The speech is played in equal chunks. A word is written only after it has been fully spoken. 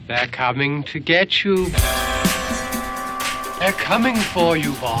They're coming to get you. They're coming for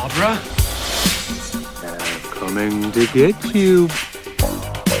you, Barbara. They're coming to get you.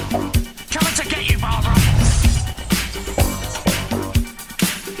 Coming to get you, Barbara.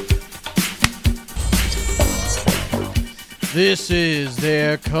 This is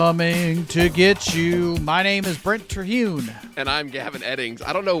They're Coming to Get You. My name is Brent Terhune. And I'm Gavin Eddings.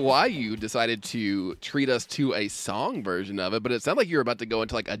 I don't know why you decided to treat us to a song version of it, but it sounded like you were about to go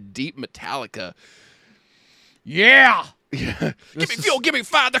into like a deep Metallica. Yeah! Give me fuel, give me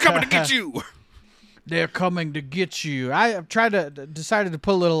fire, they're coming to get you. They're coming to get you. I decided to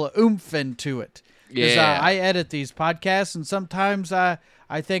put a little oomph into it. Because I edit these podcasts, and sometimes I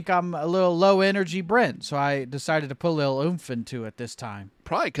think I'm a little low energy Brent, so I decided to put a little oomph into it this time.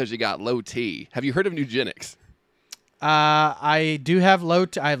 Probably because you got low T. Have you heard of Nugenics? I do have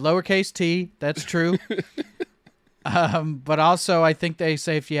I have lowercase t. That's true. But also I think they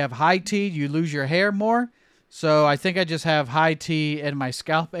say if you have high T, you lose your hair more. So I think I just have high T in my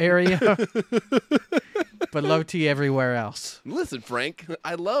scalp area, but low T everywhere else. Listen, Frank,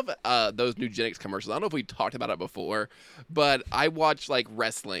 I love those Nugenics commercials. I don't know if we talked about it before, but I watch like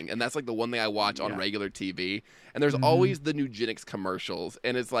wrestling, and that's like the one thing I watch on regular TV. And there's always the Nugenics commercials,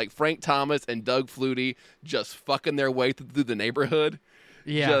 and it's like Frank Thomas and Doug Flutie just fucking their way through the neighborhood.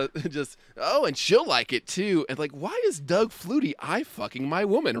 Yeah. And she'll like it too. And like, why is Doug Flutie fucking my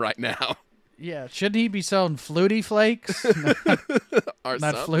woman right now? Yeah, shouldn't he be selling Flutie Flakes? Or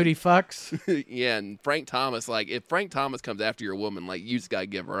Not something. Flutie Fucks? Yeah, and Frank Thomas, like, if Frank Thomas comes after your woman, like, you just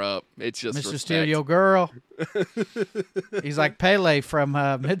gogotta give her up. It's just Mr. respect. Steal Your Girl. He's like Pele from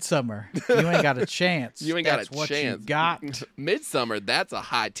Midsummer. You ain't got a chance. You ain't That's got a what chance. You got. Midsummer, that's a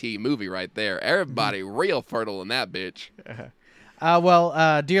high T movie right there. Everybody real fertile in that bitch.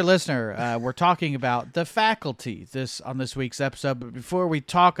 Dear listener, we're talking about The Faculty on this week's episode. But before we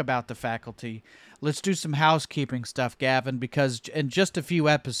talk about The Faculty, let's do some housekeeping stuff, Gavin, because in just a few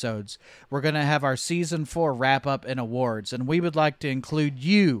episodes, we're going to have our Season 4 wrap-up and awards, and we would like to include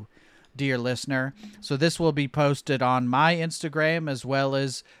you, dear listener. So this will be posted on my Instagram as well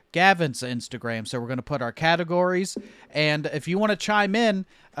as Gavin's Instagram. So we're going to put our categories, and if you want to chime in,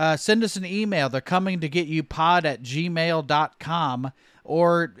 send us an email. They're coming to get you pod@gmail.com,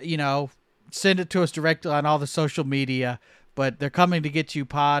 or, send it to us directly on all the social media, but they're coming to get you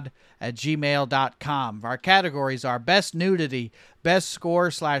pod@gmail.com. Our categories are best nudity, best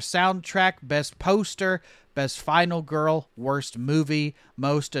score/soundtrack, best poster, best final girl, worst movie,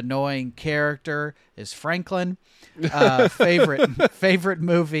 most annoying character is Franklin, favorite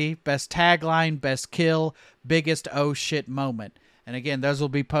movie, best tagline, best kill, biggest oh shit moment. And again, those will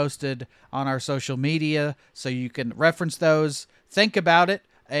be posted on our social media, so you can reference those, think about it,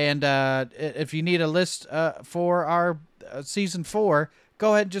 and if you need a list for our Season 4,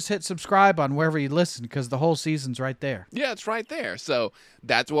 go ahead and just hit subscribe on wherever you listen, because the whole season's right there. Yeah, it's right there. So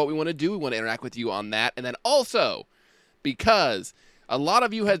that's what we want to do. We want to interact with you on that. And then also, because a lot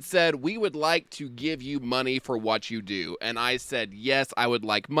of you had said we would like to give you money for what you do. And I said, yes, I would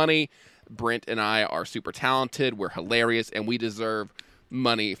like money. Brent and I are super talented. We're hilarious, and we deserve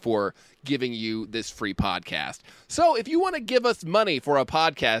money for giving you this free podcast. So if you want to give us money for a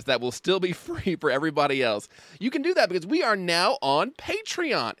podcast that will still be free for everybody else, you can do that, because we are now on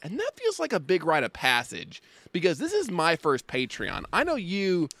Patreon. And that feels like a big rite of passage, because this is my first Patreon. I know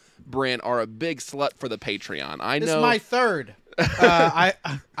you, Brent, are a big slut for the Patreon. This is my third. I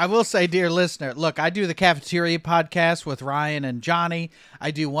will say, dear listener, look, I do the Cafeteria podcast with Ryan and Johnny.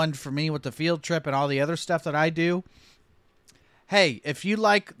 I do one for me with the field trip and all the other stuff that I do. Hey, if you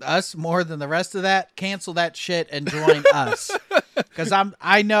like us more than the rest of that, cancel that shit and join us. Because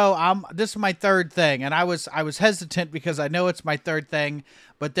this is my third thing, and I was hesitant because I know it's my third thing.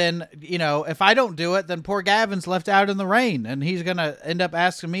 But then, if I don't do it, then poor Gavin's left out in the rain, and he's gonna end up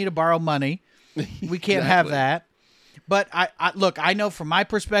asking me to borrow money. We can't have that. But I know from my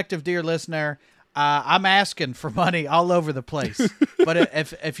perspective, dear listener, I'm asking for money all over the place. But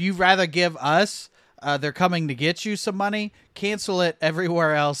if you'd rather give us, they're coming to get you some money, cancel it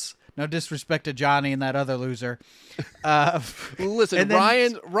everywhere else. No disrespect to Johnny and that other loser. Listen,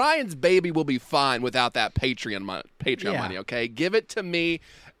 Ryan's baby will be fine without that Patreon money, okay? Give it to me,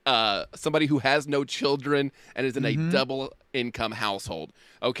 somebody who has no children and is in a double income household,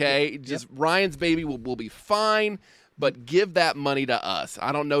 okay? Ryan's baby will be fine, but give that money to us.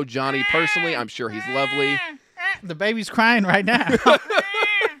 I don't know Johnny personally. I'm sure he's lovely. The baby's crying right now.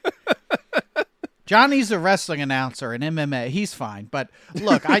 Johnny's a wrestling announcer in MMA. He's fine. But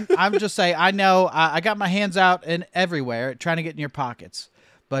look, I'm just saying, I know I got my hands out everywhere trying to get in your pockets.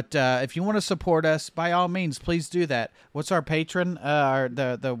 But if you want to support us, by all means, please do that. What's our patron,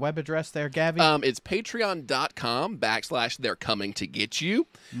 the web address there, Gabby? It's patreon.com/they're coming to get you.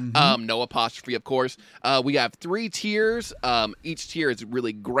 No apostrophe, of course. We have 3 tiers. Each tier is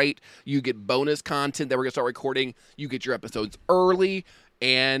really great. You get bonus content that we're going to start recording. You get your episodes early.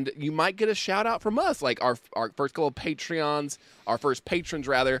 And you might get a shout out from us, like our first couple of Patreons, our first patrons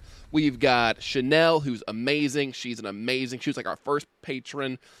rather. We've got Chanel, who's amazing. She was like our first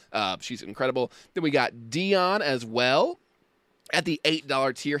patron. She's incredible. Then we got Dion as well at the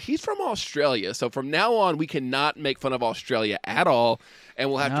 $8 tier. He's from Australia, so from now on we cannot make fun of Australia at all. And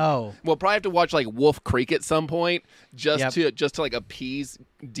we'll probably have to watch like Wolf Creek at some point just to like appease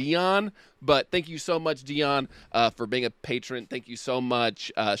Dion. But thank you so much, Dion, for being a patron. Thank you so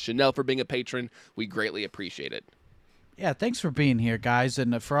much, Chanel, for being a patron. We greatly appreciate it. Yeah, thanks for being here, guys.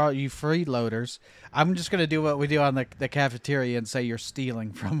 And for all you freeloaders, I'm just going to do what we do on the cafeteria and say you're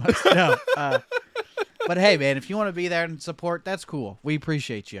stealing from us. No, but hey, man, if you want to be there and support, that's cool. We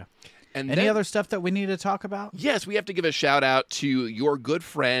appreciate you. And Any other stuff that we need to talk about? Yes, we have to give a shout out to your good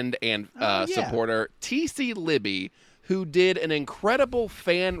friend and supporter, TC Libby, who did an incredible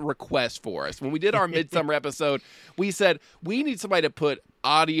fan request for us. When we did our Midsummer episode, we said we need somebody to put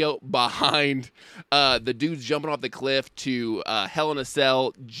audio behind the dudes jumping off the cliff to Hell in a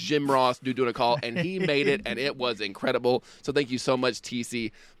Cell, Jim Ross doing a call, and he made it, and it was incredible. So thank you so much,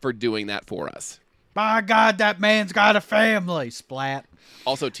 TC, for doing that for us. By God, that man's got a family, splat.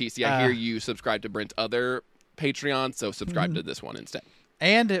 Also, TC, I hear you subscribe to Brent's other Patreon, so subscribe to this one instead.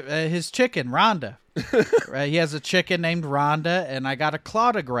 And his chicken, Rhonda. He has a chicken named Rhonda, and I got a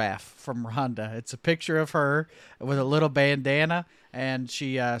claudograph from Rhonda. It's a picture of her with a little bandana, and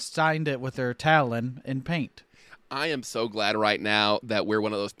she signed it with her talon in paint. I am so glad right now that we're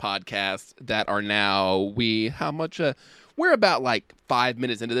one of those podcasts that are now, we're about like 5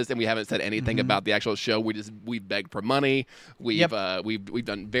 minutes into this, and we haven't said anything about the actual show. We've begged for money. We've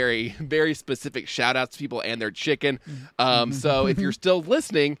done very, very specific shout outs to people and their chicken. So if you're still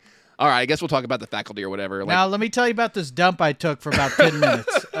listening, all right, I guess we'll talk about the faculty or whatever. Now let me tell you about this dump I took for about 10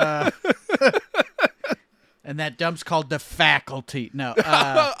 minutes. And that dump's called the faculty. No.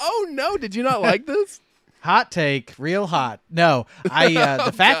 Oh no! Did you not like this? Hot take, real hot. No,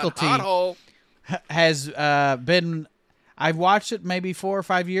 the faculty has been. I've watched it maybe 4 or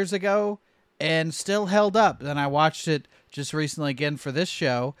 5 years ago and still held up. And I watched it just recently again for this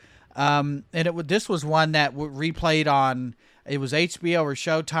show. And this was one that replayed on, it was HBO or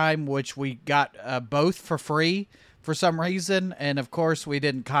Showtime, which we got both for free for some reason. And of course we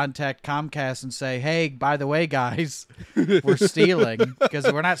didn't contact Comcast and say, hey, by the way, guys, we're stealing,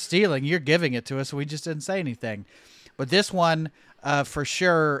 because we're not stealing. You're giving it to us. So we just didn't say anything. But this one for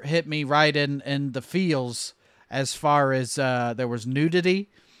sure hit me right in the feels, as far as there was nudity.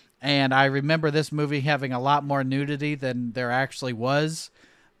 And I remember this movie having a lot more nudity than there actually was,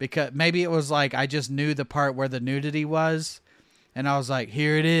 because maybe it was like I just knew the part where the nudity was, and I was like,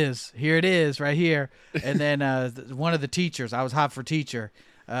 here it is right here. And then one of the teachers, I was hot for teacher,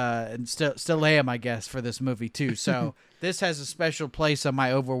 and still am, I guess, for this movie too. So this has a special place on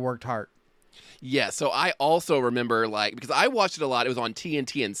my overworked heart. Yeah, so I also remember, because I watched it a lot, it was on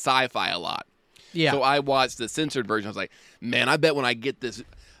TNT and Sci-Fi a lot. Yeah. So I watched the censored version. I was like, man, I bet when I get this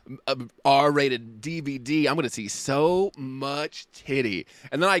R-rated DVD, I'm going to see so much titty.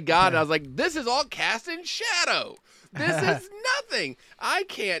 And then I got it, and I was like, this is all cast in shadow. This is nothing. I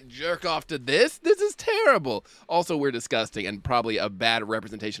can't jerk off to this. This is terrible. Also, we're disgusting and probably a bad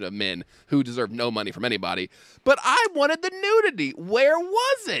representation of men who deserve no money from anybody. But I wanted the nudity. Where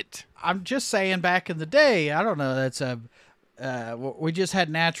was it? I'm just saying, back in the day, I don't know, we just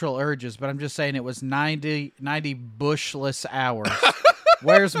had natural urges, but I'm just saying it was 90 bushless hours.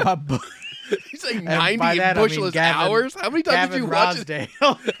 Where's my bush? You say 90 bushless hours? How many times did you watch it?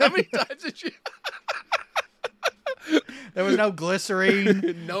 How many times did you? There was no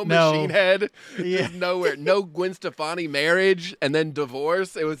glycerine. No Machine Head. Yeah. Nowhere. No Gwen Stefani marriage and then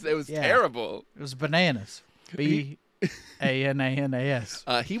divorce. It was terrible. It was bananas. Bananas.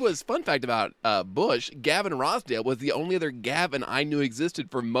 He was, fun fact about Bush, Gavin Rossdale was the only other Gavin I knew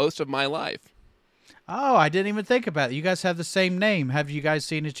existed for most of my life. Oh, I didn't even think about it. You guys have the same name. Have you guys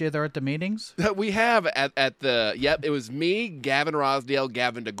seen each other at the meetings? We have at the, it was me, Gavin Rossdale,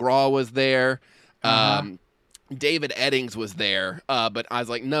 Gavin DeGraw was there. David Eddings was there, but I was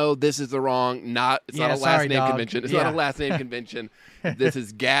like, no, this is the wrong, it's not a last name convention. It's not a last name convention. This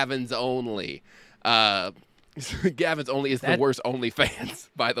is Gavin's only. Gavin's only is the worst OnlyFans,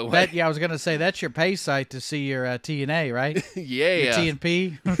 by the way. I was going to say, that's your pay site to see your TNA, right? Yeah. Your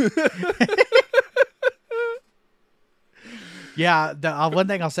TNP. Yeah, the one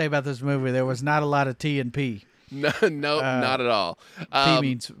thing I'll say about this movie, there was not a lot of T and P. No, not at all. P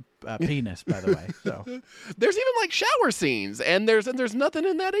means penis, by the way. So There's even like shower scenes, and there's nothing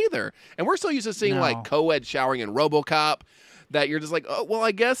in that either. And we're so used to seeing No. like co-ed showering in RoboCop that you're just like, oh well,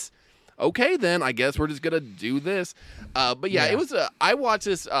 I guess. Okay, then I guess we're just gonna do this. But yeah, Yeah. it was. I watched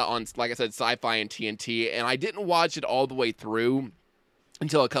this on, like I said, Sci-Fi and TNT, and I didn't watch it all the way through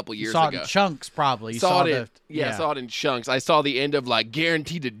until a couple years saw it ago. in chunks, probably. You Saw the, I saw it in chunks. I saw the end of like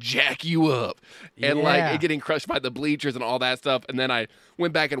guaranteed to jack you up, and like Yeah. it getting crushed by the bleachers and all that stuff. And then I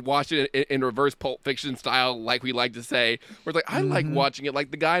went back and watched it in reverse Pulp Fiction style, like we like to say. Where it's like I like watching it like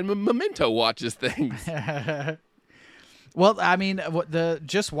the guy in Memento watches things. Well, I mean,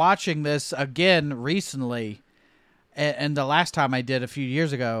 just watching this again recently, and the last time I did a few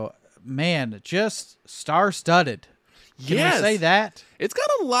years ago, man, just star-studded. Can Yes. we say that? It's got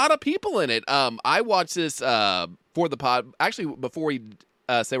a lot of people in it. I watched this for the pod. Actually, before we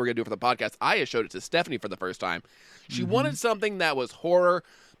say we're gonna do it for the podcast, I showed it to Stephanie for the first time. She wanted something that was horror,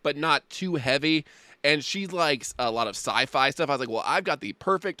 but not too heavy. And she likes a lot of sci-fi stuff. I was like, well, I've got the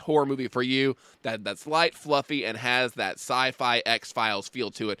perfect horror movie for you that's light, fluffy, and has that sci-fi X-Files feel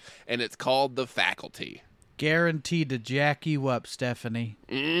to it. And it's called The Faculty. Guaranteed to jack you up, Stephanie.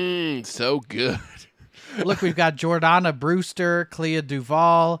 So good. Look, we've got Jordana Brewster, Clea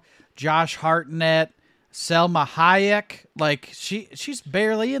Duvall, Josh Hartnett, Selma Hayek. Like she's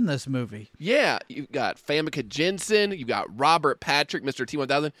barely in this movie. Yeah, you've got Famke Jensen, you've got Robert Patrick, Mr.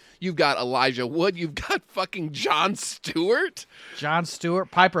 T-1000, you've got Elijah Wood, you've got fucking Jon Stewart. Jon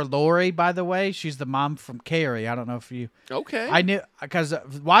Stewart, Piper Laurie, by the way, she's the mom from Carrie. I don't know if you. Okay. I knew because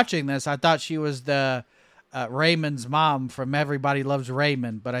watching this, I thought she was the Raymond's mom from Everybody Loves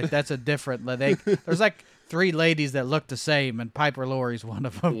Raymond, but that's a different. There's like 3 ladies that look the same, and Piper Laurie's one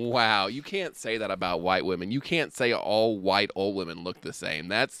of them. Wow, you can't say that about white women. You can't say all white old women look the same.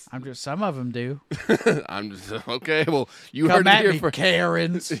 That's Some of them do. I'm just okay. Well, you Come heard it at here me, first.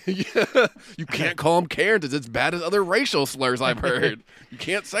 Karens. Yeah, you can't call them Karens. It's as bad as other racial slurs I've heard. You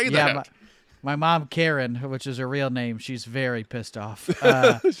can't say Yeah, that. my mom Karen, which is her real name, she's very pissed off.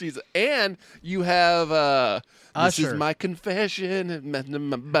 And you have this is Usher. my confession. My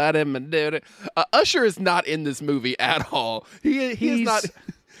body, my duty. Usher is not in this movie at all. He's not.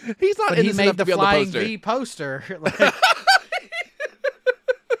 He's not But in he this made enough the to be on the Flying poster. V poster.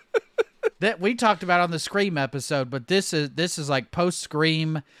 That we talked about on the Scream episode, but this is like post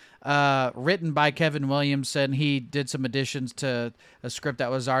Scream, written by Kevin Williamson. He did some additions to a script that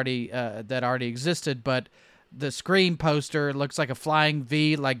was already existed, but the Scream poster looks like a flying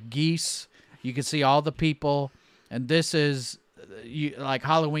V, like geese. You can see all the people, and this is like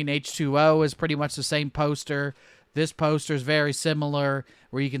Halloween H2O is pretty much the same poster. This poster is very similar,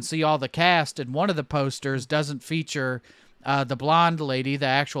 where you can see all the cast, and one of the posters doesn't feature the blonde lady, the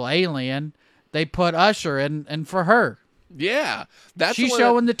actual alien. They put Usher in for her. Yeah, that's She's the one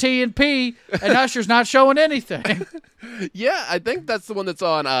showing the T and P, and Usher's not showing anything. Yeah, I think that's the one that's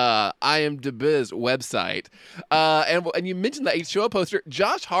on IMDb's website. And you mentioned the H2O poster.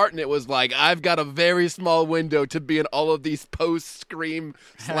 Josh Hartnett was like, I've got a very small window to be in all of these post-Scream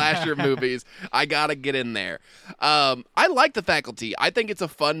slasher movies. I got to get in there. I like The Faculty. I think it's a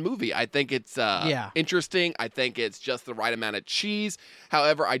fun movie. I think it's interesting. I think it's just the right amount of cheese.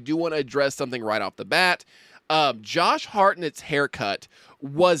 However, I do want to address something right off the bat. Josh Hartnett's haircut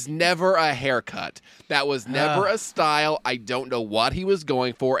was never a haircut. That was never a style. I don't know what he was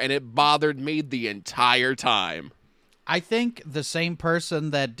going for, and it bothered me the entire time. I think the same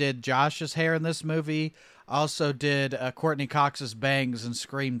person that did Josh's hair in this movie also did Courtney Cox's bangs in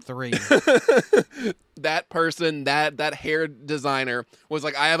Scream 3. That person, that hair designer, was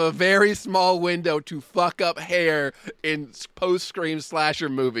like, I have a very small window to fuck up hair in post-Scream slasher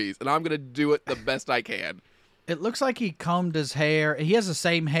movies, and I'm going to do it the best I can. It looks like he combed his hair. He has the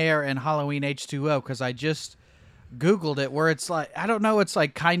same hair in Halloween H2O, because I just Googled it, where it's like, I don't know, it's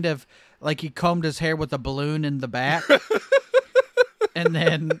like kind of like he combed his hair with a balloon in the back. And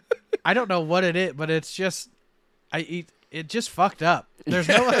then, I don't know what it is, but it's just, it just fucked up. There's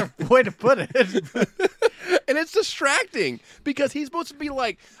no other way to put it. And it's distracting because he's supposed to be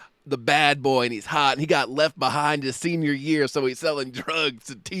like the bad boy and he's hot and he got left behind his senior year, so he's selling drugs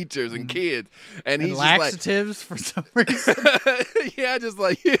to teachers and kids. And he's laxatives for some reason. yeah, just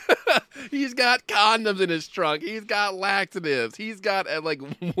like he's got condoms in his trunk. He's got laxatives. He's got like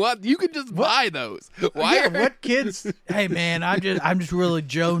what you can just buy those. Why? Yeah, what kids? Hey man, I'm just really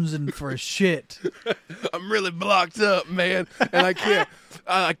jonesing for a shit. I'm really blocked up, man, and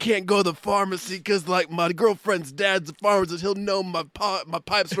I can't go to the pharmacy because like my girlfriend's dad's a pharmacist. He'll know my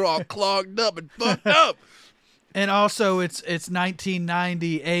pipes are all clogged up and fucked up. And also, it's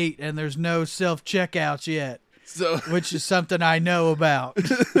 1998, and there's no self checkouts yet, So which is something I know about.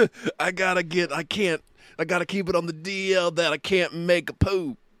 I gotta keep it on the DL that I can't make a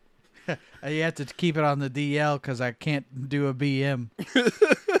poo. You have to keep it on the DL because I can't do a BM.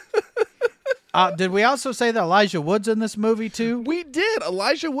 Did we also say that Elijah Wood's in this movie too? We did.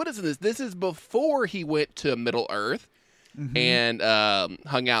 Elijah Wood is in this. This is before he went to Middle Earth and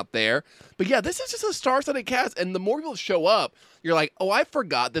hung out there. But yeah, this is just a star-studded cast, and the more people show up, you're like, oh, I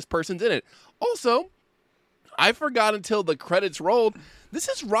forgot this person's in it. Also, I forgot until the credits rolled. This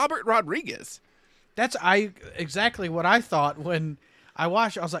is Robert Rodriguez. That's exactly what I thought when I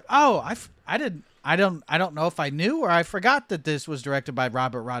watched. I was like, oh, I don't know if I knew or I forgot that this was directed by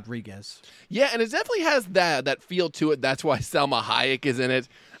Robert Rodriguez. Yeah, and it definitely has that feel to it. That's why Selma Hayek is in it.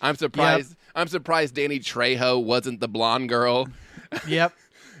 I'm surprised. Yep. I'm surprised Danny Trejo wasn't the blonde girl. Yep.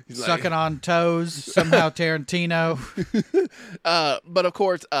 He's like- Sucking on toes, somehow Tarantino. But of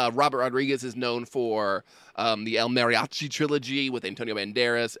course, Robert Rodriguez is known for the El Mariachi trilogy with Antonio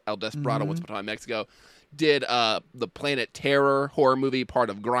Banderas, El Desperado, Once Upon a Time in Mexico. Did the Planet Terror horror movie, part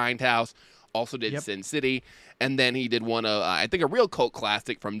of Grindhouse. Also did Sin City. And then he did one of, I think, a real cult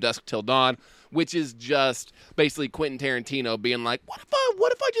classic, From Dusk Till Dawn, which is just basically Quentin Tarantino being like, what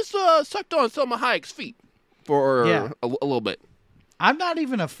if I just sucked on Selma Hayek's feet for a little bit? I'm not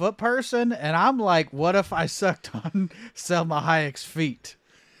even a foot person, and I'm like, what if I sucked on Selma Hayek's feet?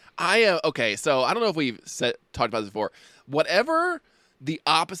 Okay, so I don't know if we've talked about this before. Whatever the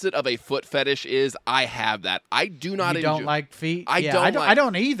opposite of a foot fetish is, I have that. I do not You don't like feet? I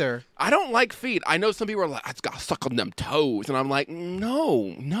don't either. I don't like feet. I know some people are like, I just got to suck on them toes. And I'm like,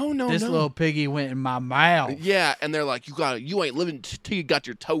 no. This little piggy went in my mouth. Yeah, and they're like, you ain't living till you got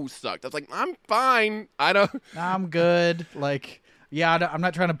your toes sucked. I was like, I'm fine. I'm good. Like, yeah, I'm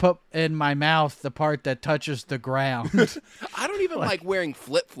not trying to put in my mouth the part that touches the ground. I don't even like wearing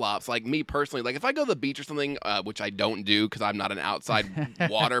flip-flops, like me personally. Like if I go to the beach or something, which I don't do because I'm not an outside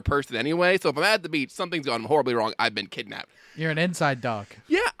water person anyway. So if I'm at the beach, something's gone horribly wrong. I've been kidnapped. You're an inside dog.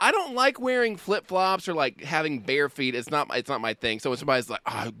 Yeah, I don't like wearing flip-flops or like having bare feet. It's not my thing. So when somebody's like,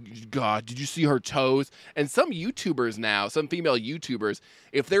 oh, God, did you see her toes? And some YouTubers now, some female YouTubers,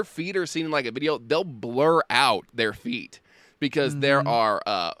 if their feet are seen in like a video, they'll blur out their feet. Because there are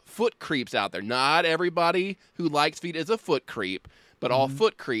foot creeps out there. Not everybody who likes feet is a foot creep, but all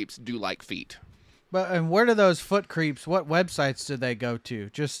foot creeps do like feet. And where do those foot creeps? What websites do they go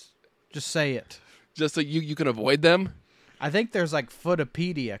to? Just say it. Just so you can avoid them. I think there's like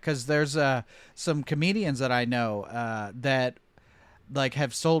Footopedia because there's some comedians that I know that like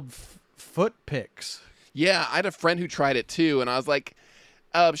have sold foot pics. Yeah, I had a friend who tried it too, and I was like,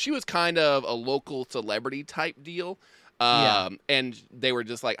 she was kind of a local celebrity type deal. And they were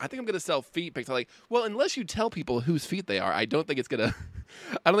just like, I think I'm going to sell feet pics. I'm like, well, unless you tell people whose feet they are, I don't think it's going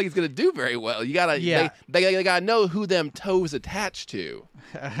to do very well. You gotta, they gotta know who them toes attached to.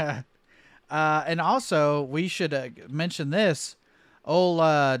 And also we should mention this old,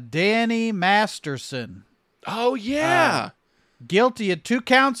 Danny Masterson. Oh yeah. Guilty of 2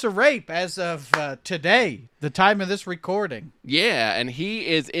 counts of rape as of today, the time of this recording. Yeah. And he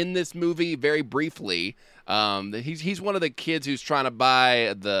is in this movie very briefly. He's one of the kids who's trying to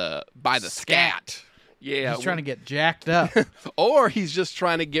buy the scat. Yeah, he's trying to get jacked up, or he's just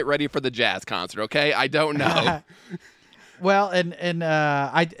trying to get ready for the jazz concert. Okay, I don't know. Well, and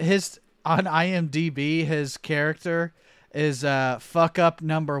his on IMDb, his character is fuck up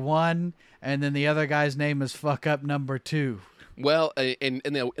number 1, and then the other guy's name is fuck up number 2. Well, in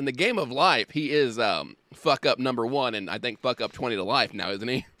the game of life, he is fuck up number 1, and I think fuck up 20 to life now, isn't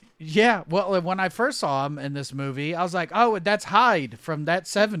he? Yeah, well, when I first saw him in this movie, I was like, oh, that's Hyde from That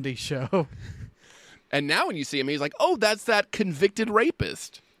 70s Show. And now when you see him, he's like, oh, that's that convicted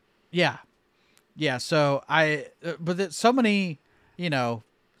rapist. Yeah. Yeah, so but so many,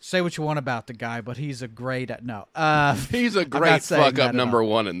 say what you want about the guy, but he's a great, he's a great fuck up number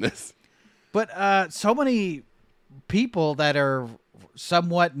 1 in this. But so many people that are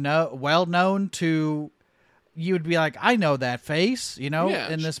somewhat well known to, you would be like, I know that face, in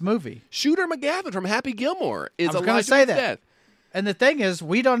this movie. Shooter McGavin from Happy Gilmore is I was going to say that. Death. And the thing is,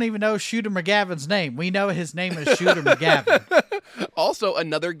 we don't even know Shooter McGavin's name. We know his name is Shooter McGavin. Also,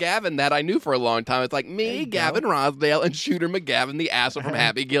 another Gavin that I knew for a long time. It's like me, Gavin Rosdale, and Shooter McGavin, the asshole from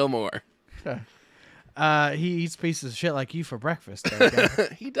Happy Gilmore. He eats pieces of shit like you for breakfast. There,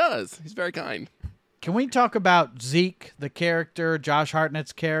 he does. He's very kind. Can we talk about Zeke, the character, Josh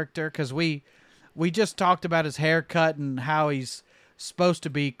Hartnett's character? Because we just talked about his haircut and how he's supposed to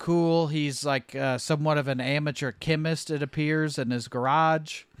be cool. He's like somewhat of an amateur chemist, it appears, in his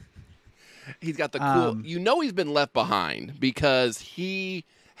garage. He's got the cool. He's been left behind because he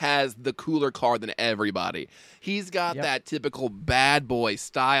has the cooler car than everybody. He's got that typical bad boy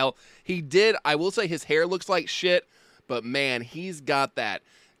style. I will say his hair looks like shit, but man, he's got that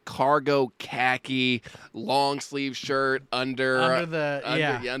cargo khaki long sleeve shirt under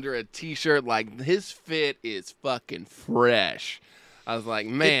a t-shirt. Like, his fit is fucking fresh. I was like,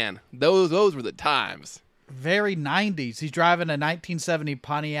 man, those were the times. Very 90s. He's driving a 1970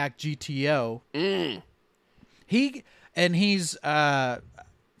 Pontiac GTO. He's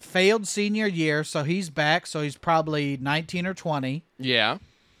failed senior year, so he's back, so he's probably 19 or 20. Yeah.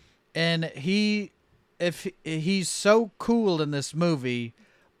 And he's so cool in this movie,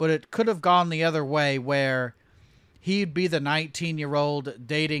 but it could have gone the other way where he'd be the 19-year-old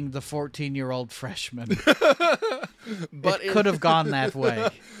dating the 14-year-old freshman. But it could have gone that way.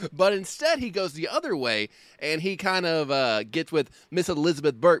 But instead, he goes the other way, and he kind of gets with Miss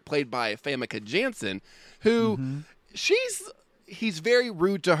Elizabeth Burke, played by Famke Janssen, who he's very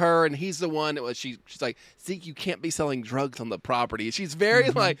rude to her, and he's the one that she's like, Zeke, you can't be selling drugs on the property. She's very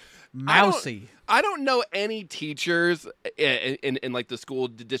like mousy. I don't know any teachers in like the school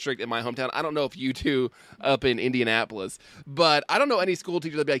district in my hometown. I don't know if you do up in Indianapolis, but I don't know any school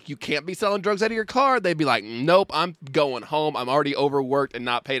teacher that'd be like, you can't be selling drugs out of your car. They'd be like, nope, I'm going home. I'm already overworked and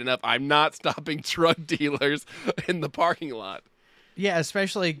not paid enough. I'm not stopping drug dealers in the parking lot. Yeah,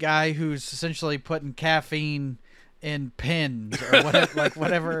 especially a guy who's essentially putting caffeine in pins or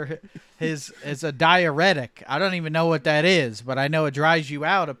whatever is a diuretic. I don't even know what that is, but I know it dries you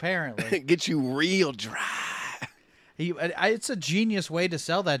out apparently. It gets you real dry. It's a genius way to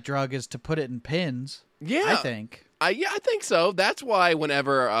sell that drug is to put it in pins. Yeah. I think. I think so. That's why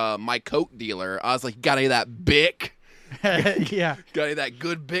whenever my Coke dealer, I was like, got any of that Bic? Yeah. Got any of that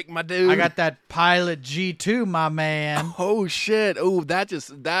good Bic, my dude? I got that Pilot G2, my man. Oh, shit. Oh,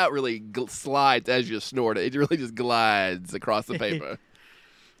 that really slides as you snort it. It really just glides across the paper.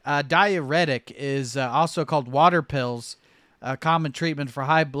 Diuretic is also called water pills, a common treatment for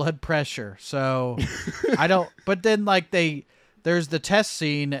high blood pressure. So but then there's the test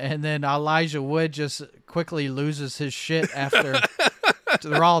scene, and then Elijah Wood just quickly loses his shit after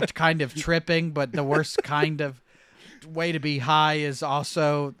they're all kind of tripping, but the worst kind of way to be high is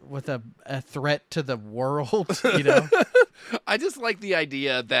also with a threat to the world, you know? I just like the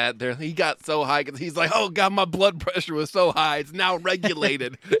idea that he got so high because he's like, oh, God, my blood pressure was so high. It's now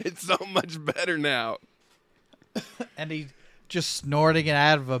regulated. It's so much better now. And he just snorting it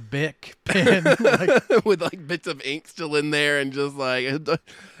out of a Bic pen. With like bits of ink still in there and just like, I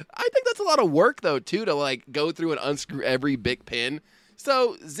think that's a lot of work though, too, to like go through and unscrew every Bic pen.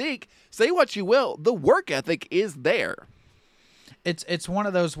 So, Zeke, say what you will, the work ethic is there. It's one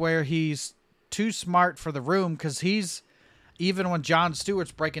of those where he's too smart for the room because even when Jon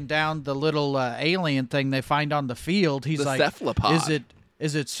Stewart's breaking down the little alien thing they find on the field, he's like, cephalopod.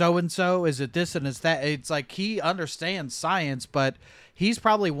 Is it so-and-so? Is it this and is that? It's like he understands science, but he's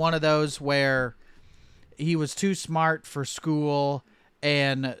probably one of those where he was too smart for school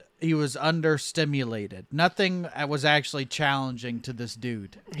and he was understimulated. Nothing was actually challenging to this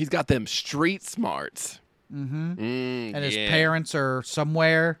dude. He's got them street smarts. Mm-hmm. And his parents are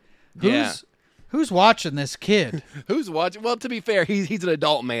somewhere. Who's watching this kid? Who's watching? Well, to be fair, he's an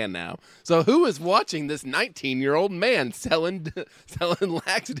adult man now. So who is watching this 19-year-old man selling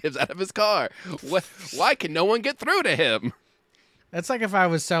laxatives out of his car? Why can no one get through to him? That's like if I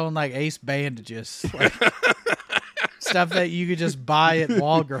was selling like Ace bandages. Like, stuff that you could just buy at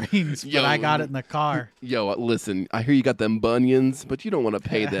Walgreens, but I got it in the car. Yo, listen, I hear you got them bunions, but you don't want to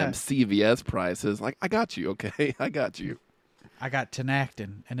pay them CVS prices. Like, I got you, okay? I got you. I got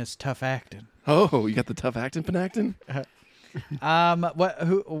Tinactin, and it's tough acting. Oh, you got the tough acting Tinactin?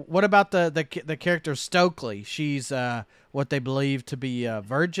 What about the character Stokely? She's what they believe to be a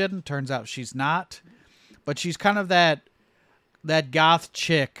virgin. Turns out she's not, but she's kind of that goth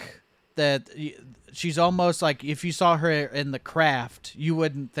chick that she's almost like if you saw her in The Craft, you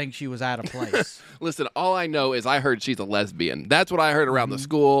wouldn't think she was out of place. Listen, all I know is I heard she's a lesbian. That's what I heard around the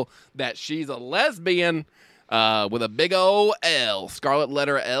school, that she's a lesbian with a big old L, scarlet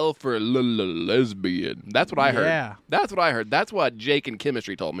letter L for lesbian. That's what I heard. Yeah. That's what I heard. That's what Jake in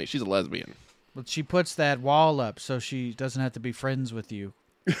chemistry told me. She's a lesbian. But she puts that wall up so she doesn't have to be friends with you.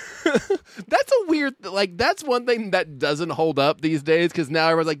 That's a weird, that's one thing that doesn't hold up these days because now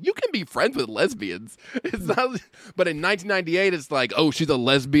everyone's like, you can be friends with lesbians. It's not, but in 1998, it's like, oh, she's a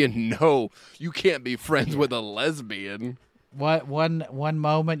lesbian. No, you can't be friends with a lesbian. What one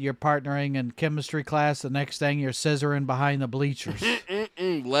moment you're partnering in chemistry class, the next thing you're scissoring behind the bleachers.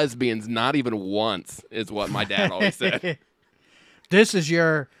 Lesbians, not even once, is what my dad always said. This is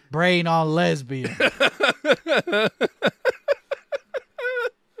your brain on lesbian.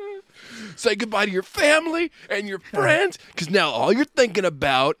 Say goodbye to your family and your friends, because now all you're thinking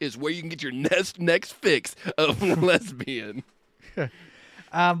about is where you can get your next fix of lesbian.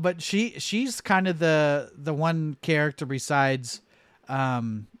 But she's kind of the one character besides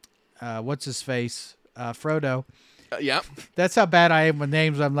what's his face, Frodo. Yeah. That's how bad I am with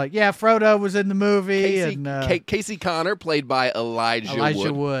names. I'm like, yeah, Frodo was in the movie, Casey Connor, played by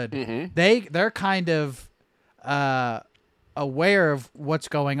Elijah Wood. Mm-hmm. They're kind of aware of what's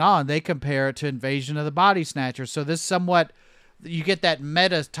going on. They compare it to Invasion of the Body Snatchers. So this somewhat, you get that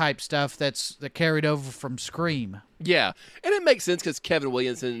meta type stuff that carried over from Scream. Yeah, and it makes sense because Kevin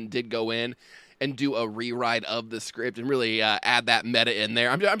Williamson did go in and do a rewrite of the script and really add that meta in there.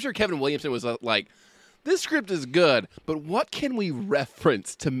 I'm sure Kevin Williamson was like, this script is good, but what can we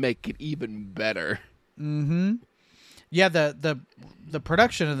reference to make it even better? Mm-hmm. Yeah, the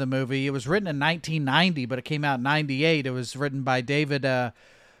production of the movie, it was written in 1990, but it came out in 98. It was written by David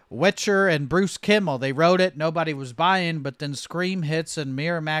Wetcher and Bruce Kimmel. They wrote it, nobody was buying, but then Scream hits and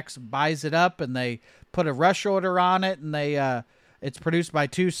Miramax buys it up, and they put a rush order on it, and they it's produced by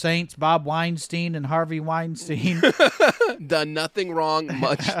two saints, Bob Weinstein and Harvey Weinstein. Done nothing wrong,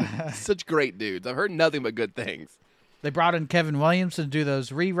 much. Such great dudes. I've heard nothing but good things. They brought in Kevin Williamson to do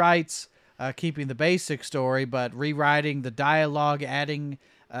those rewrites, keeping the basic story, but rewriting the dialogue, adding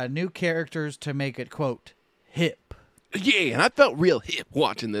new characters to make it, quote, hip. Yeah, and I felt real hip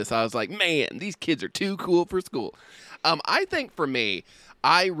watching this. I was like, man, these kids are too cool for school. I think for me,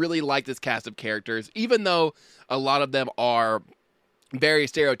 I really like this cast of characters, even though a lot of them are very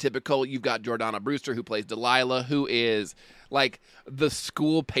stereotypical. You've got Jordana Brewster, who plays Delilah, who is like the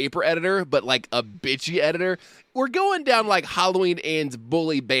school paper editor, but like a bitchy editor. We're going down like Halloween Ends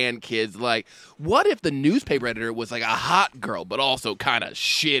bully band kids. Like, what if the newspaper editor was like a hot girl, but also kind of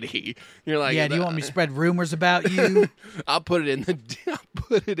shitty? You're like, yeah, do you want me to spread rumors about you? I'll put it in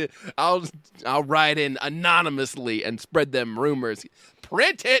the. I'll write in anonymously and spread them rumors.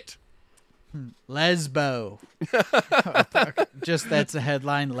 Print it. Lesbo. Just that's a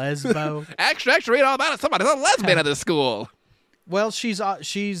headline, Lesbo. Extra, read all about it. Somebody's a lesbian at the school. Well, she's. Am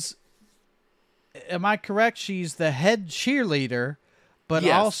I correct? She's the head cheerleader, but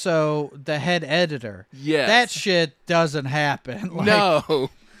Yes. also the head editor. Yes. That shit doesn't happen. Like, No.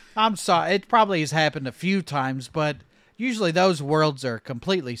 I'm sorry. It probably has happened a few times, but usually those worlds are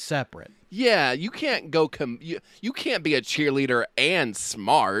completely separate. Yeah, you can't go. You can't be a cheerleader and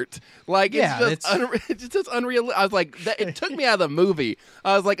smart. Like, it's it's just unreal. I was like, it took me out of the movie.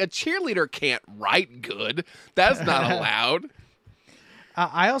 I was like, a cheerleader can't write good. That's not allowed.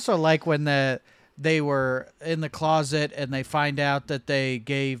 I also like when they were in the closet and they find out that they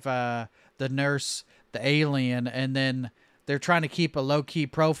gave the nurse the alien, and then they're trying to keep a low-key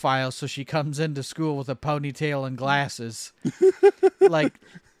profile, so she comes into school with a ponytail and glasses.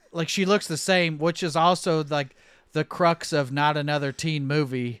 Like she looks the same, which is also like the crux of Not Another Teen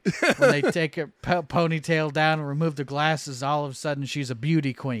Movie. When they take her ponytail down and remove the glasses, all of a sudden she's a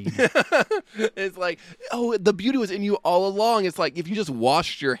beauty queen. It's like, oh, the beauty was in you all along. It's like if you just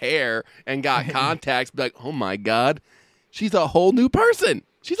washed your hair and got contacts, be like, oh my God, she's a whole new person.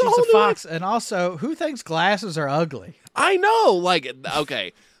 She's a whole new fox. And also, who thinks glasses are ugly? I know. Like,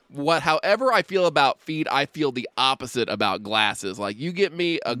 okay. However I feel about feet, I feel the opposite about glasses. Like, you get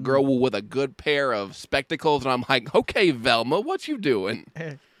me a girl with a good pair of spectacles, and I'm like, okay, Velma, what you doing?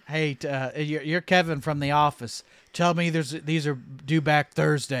 Hey, you're Kevin from The Office. Tell me these are due back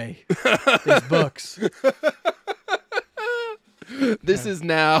Thursday. These books. This is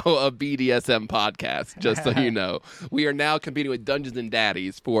now a BDSM podcast, just so you know. We are now competing with Dungeons and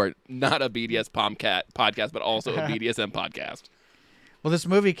Daddies for not a BDS podcast, but also a BDSM podcast. Well, this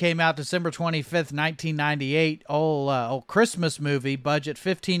movie came out December 25th, 1998. Old Christmas movie. Budget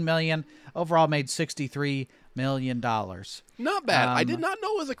 $15 million. Overall made $63 million. Not bad. I did not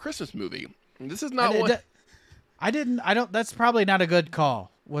know it was a Christmas movie. This is not what... That's probably not a good call.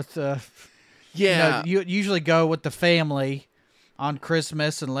 With Yeah. You usually go with the family on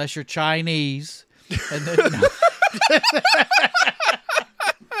Christmas unless you're Chinese. And then,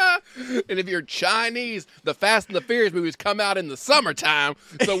 And if you're Chinese, the Fast and the Furious movies come out in the summertime.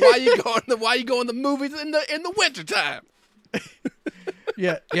 So why you going the movies in the wintertime?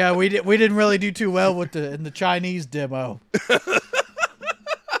 yeah, we didn't really do too well with the Chinese demo.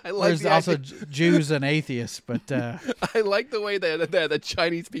 There's also Jews and atheists, but I like the way that the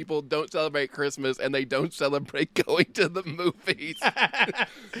Chinese people don't celebrate Christmas and they don't celebrate going to the movies.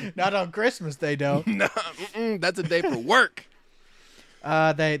 Not on Christmas they don't. No, that's a day for work.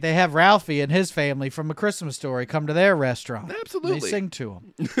 they have Ralphie and his family from A Christmas Story come to their restaurant. Absolutely. They sing to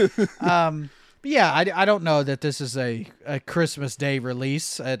him. But yeah, I don't know that this is a Christmas Day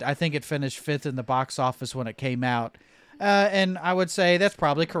release. I think it finished 5th in the box office when it came out. And I would say that's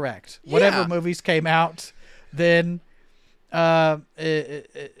probably correct. Yeah. Whatever movies came out then,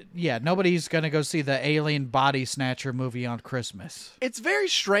 nobody's going to go see the Alien Body Snatcher movie on Christmas. It's very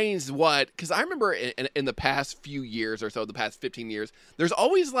strange because I remember in the past few years or so, the past 15 years, there's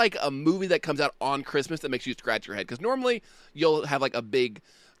always like a movie that comes out on Christmas that makes you scratch your head. Because normally you'll have like a big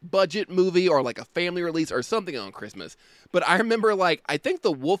budget movie or like a family release or something on Christmas. But I remember I think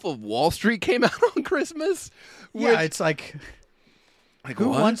The Wolf of Wall Street came out on Christmas. Yeah, it's like who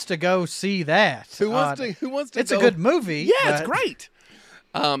what? wants to go see that? Who wants to It's go? a good movie. Yeah, it's but- great.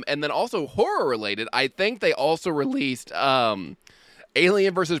 And then also horror related, I think they also released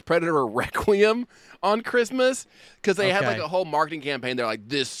Alien vs. Predator Requiem on Christmas because they had like Okay. a whole marketing campaign. They're like,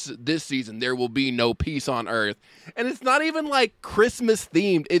 this season there will be no peace on Earth, and it's not even like Christmas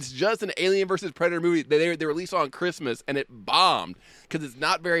themed. It's just an Alien vs. Predator movie they released on Christmas, and it bombed because it's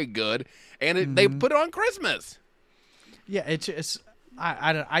not very good, and they put it on Christmas. Yeah, it's just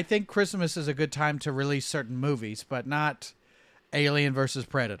I think Christmas is a good time to release certain movies, but not Alien versus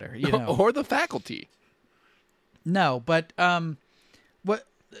Predator. You know, Or The Faculty. no. But what?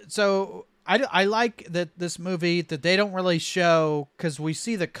 So I like that this movie that they don't really show because we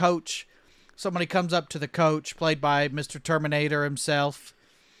see the coach. Somebody comes up to the coach, played by Mr. Terminator himself.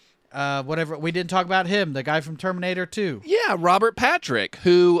 Whatever, we didn't talk about him, the guy from Terminator 2. Yeah, Robert Patrick,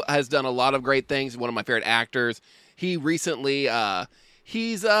 who has done a lot of great things. One of my favorite actors. He recently,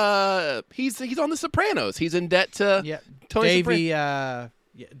 he's on The Sopranos. He's in debt to Tony Davey. Soprano.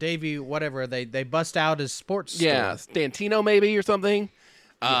 Davey, whatever they bust out his sports. Yeah, store. Stantino maybe or something.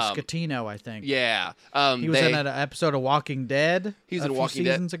 Scatino, I think. Yeah, He was in an episode of Walking Dead. He's a in few Walking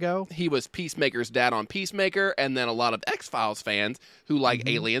Dead. seasons ago. He was Peacemaker's dad on Peacemaker, and then a lot of X-Files fans who like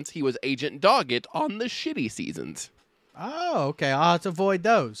Aliens. He was Agent Doggett on the shitty seasons. Oh, okay. I'll have to avoid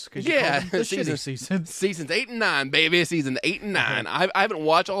those. 'Cause you Yeah, call them the season- shitty seasons. Seasons 8 and 9, baby. Season 8 and 9. I haven't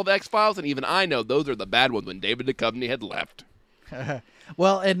watched all of X-Files, and even I know those are the bad ones when David Duchovny had left.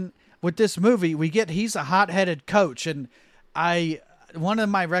 Well, and with this movie, he's a hot-headed coach, and one of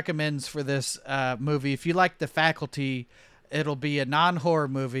my recommends for this movie, if you like The Faculty, it'll be a non-horror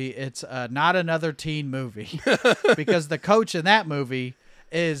movie. It's not another teen movie because the coach in that movie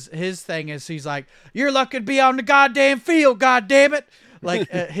his thing is he's like, you're lucky to be on the goddamn field, goddamn it. Like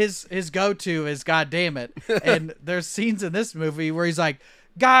his go-to is God damn it. And there's scenes in this movie where he's like,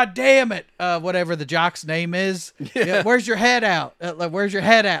 God damn it, whatever the jock's name is. Yeah, where's your head out? Where's your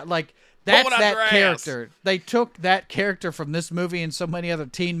head at? Like, that's Pull it out that your ass. character. They took that character from this movie and so many other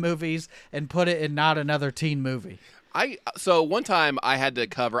teen movies and put it in not another teen movie. So one time I had to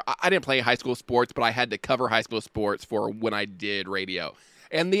cover, I didn't play high school sports, but I had to cover high school sports for when I did radio.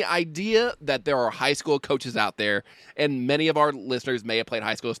 And the idea that there are high school coaches out there, and many of our listeners may have played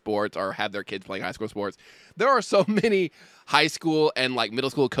high school sports or have their kids playing high school sports. There are so many high school and like middle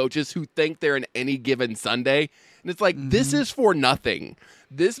school coaches who think they're in any given Sunday. And it's like, this is for nothing.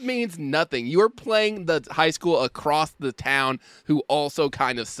 This means nothing. You're playing the high school across the town who also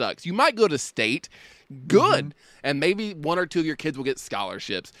kind of sucks. You might go to state. Good. And maybe one or two of your kids will get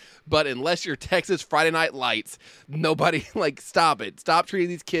scholarships. But unless you're Texas Friday Night Lights, nobody, stop it. Stop treating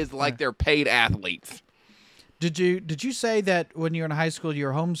these kids like they're paid athletes. Did you say that when you were in high school you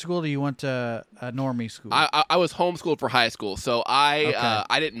were homeschooled or you went to a normie school? I was homeschooled for high school, so I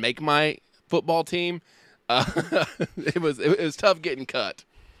didn't make my football team. It was tough getting cut.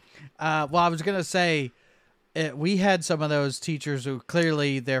 Well, I was gonna say, we had some of those teachers who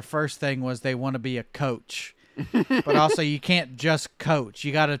clearly their first thing was they want to be a coach, but also you can't just coach;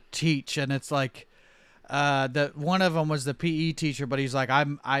 you got to teach. And it's like, one of them was the PE teacher, but he's like,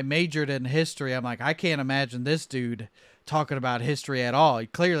 I majored in history. I'm like, I can't imagine this dude talking about history at all.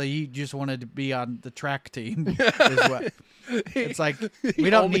 Clearly, he just wanted to be on the track team. It's like, we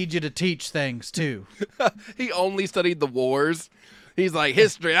don't need you to teach things too. He only studied the wars. He's like,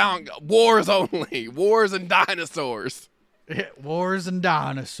 history, wars only. Wars and dinosaurs. Wars and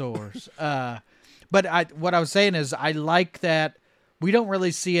dinosaurs. But what I was saying is I like that we don't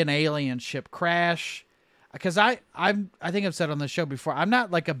really see an alien ship crash. Because I think I've said on the show before, I'm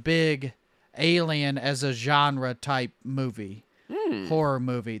not like a big Alien as a genre type movie, horror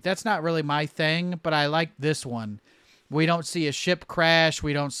movie. That's not really my thing, but I like this one. We don't see a ship crash.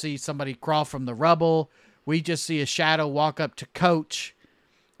 We don't see somebody crawl from the rubble. We just see a shadow walk up to Coach,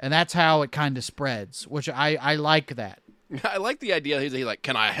 and that's how it kind of spreads, which I like that. I like the idea. He's like,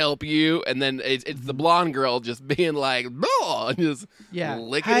 "Can I help you?" And then it's the blonde girl just being like, "Blah," and just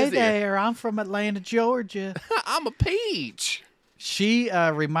licking Hey his ear. there, I'm from Atlanta, Georgia. I'm a peach. She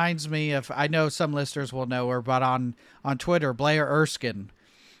reminds me of, I know some listeners will know her, but on Twitter, Blair Erskine.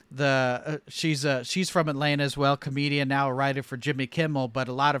 She's from Atlanta as well, comedian, now a writer for Jimmy Kimmel, but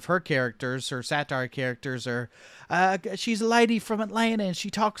a lot of her characters, her satire characters, are she's a lady from Atlanta and she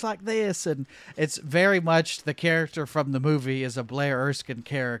talks like this, and it's very much the character from the movie is a Blair Erskine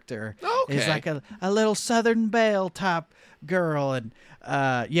character. Okay. It's like a little Southern Belle type girl, and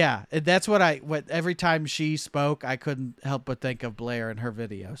that's what every time she spoke, I couldn't help but think of Blair in her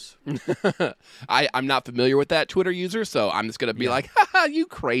videos. I'm not familiar with that Twitter user, so I'm just gonna be like, "Haha, you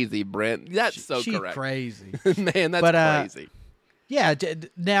crazy, Brent. That's so She's correct." crazy. Man, that's crazy. Yeah.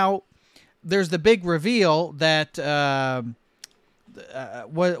 Now, there's the big reveal that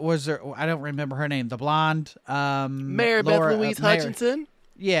what was there? I don't remember her name. The blonde, Mary Beth Louise Hutchinson.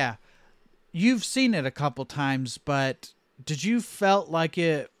 Yeah, you've seen it a couple times, but did you felt like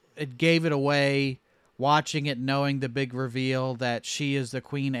it gave it away watching it, knowing the big reveal that she is the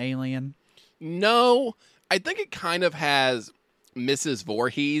queen alien? No, I think it kind of has Mrs.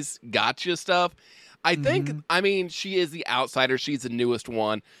 Voorhees gotcha stuff. I think, I mean, she is the outsider. She's the newest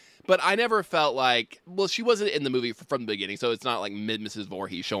one. But I never felt like, well, she wasn't in the movie from the beginning, so it's not like Mrs.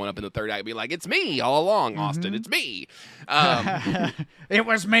 Voorhees showing up in the third act being like, "It's me all along, Austin. It's me." It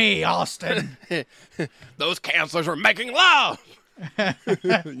was me, Austin. Those counselors were making love.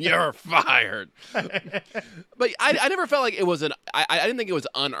 You're fired. But I never felt like it was I didn't think it was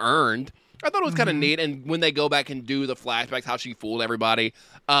unearned. I thought it was kind of neat, and when they go back and do the flashbacks, how she fooled everybody,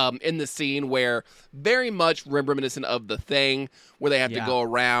 in the scene where very much reminiscent of The Thing, where they have to go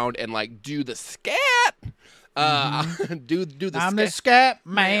around and like do the scat, do the I'm the scat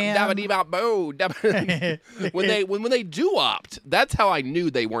man. when they do opt, that's how I knew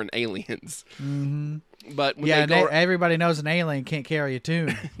they weren't aliens. But when they go, everybody knows an alien can't carry a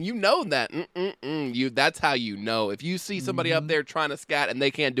tune. you know that. That's how you know. If you see somebody up there trying to scat and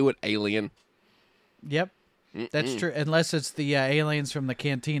they can't do it, alien. Yep. That's true. Unless it's the aliens from the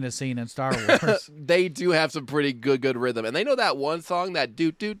cantina scene in Star Wars. They do have some pretty good rhythm, and they know that one song, that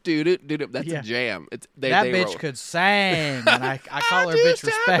do do do do do. That's a jam. That bitch could sing, and I call her bitch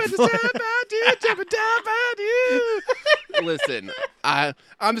respectfully. Listen,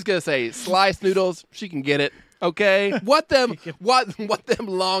 I'm just gonna say, Slice Noodles, she can get it. Okay, what them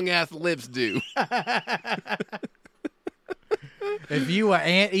long ass lips do. If you an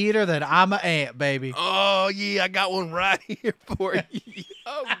ant eater, then I'm an ant, baby. Oh yeah, I got one right here for you.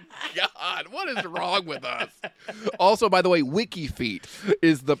 Oh God, what is wrong with us? Also, by the way, Wiki Feet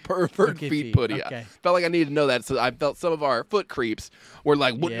is the pervert feet putty. Okay. I felt like I needed to know that, so I felt some of our foot creeps were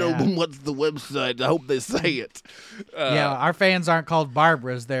like, "What? No, what's the website?" I hope they say it. Our fans aren't called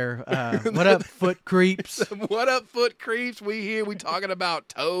Barbaras. They're what up, foot creeps? What up, foot creeps? We talking about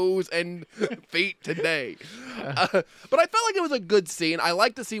toes and feet today. But I felt like it was a good scene. I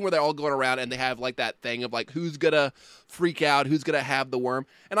like the scene where they're all going around and they have like that thing of like who's gonna freak out, who's gonna have the worm.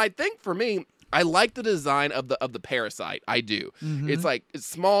 And I think for me, I like the design of the parasite. I do. It's like it's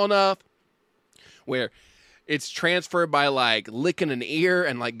small enough where it's transferred by like licking an ear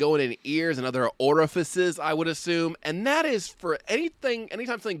and like going in ears and other orifices, I would assume. And that is for anytime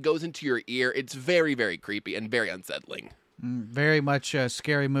something goes into your ear, it's very, very creepy and very unsettling. Very much a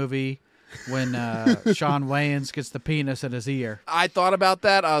scary movie when Sean Wayans gets the penis in his ear. I thought about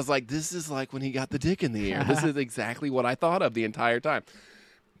that. I was like, this is like when he got the dick in the ear. This is exactly what I thought of the entire time.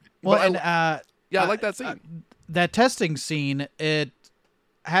 Well, but and I like that scene. That testing scene,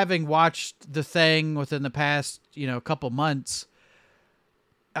 having watched The Thing within the past, couple months,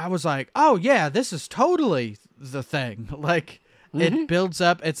 I was like, oh yeah, this is totally The Thing. Like, it builds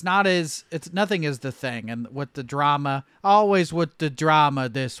up. It's nothing is The Thing. And with the drama, always with the drama,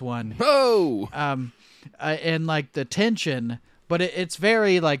 this one. Oh! And like the tension, but it's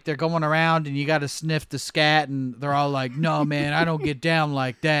very like they're going around and you got to sniff the scat and they're all like, no man, I don't get down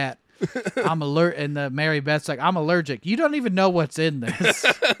like that. I'm allergic. And the Mary Beth's like, I'm allergic. You don't even know what's in this.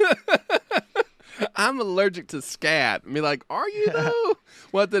 I'm allergic to scat. I mean, like, are you though?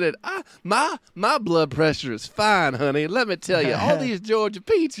 What did it? My blood pressure is fine, honey. Let me tell you, all these Georgia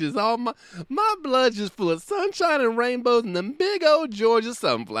peaches, all my blood's just full of sunshine and rainbows and them big old Georgia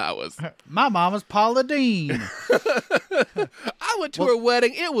sunflowers. My mama's Paula Deen. I went to her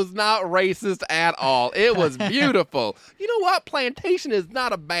wedding. It was not racist at all. It was beautiful. You know what? Plantation is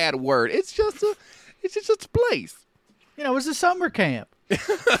not a bad word. It's just a place. It was a summer camp.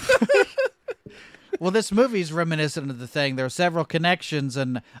 Well, this movie's reminiscent of The Thing. There are several connections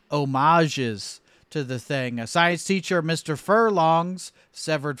and homages to the thing. A science teacher, Mr. Furlong's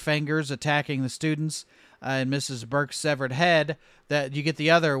severed fingers attacking the students, and Mrs. Burke's severed head. That you get the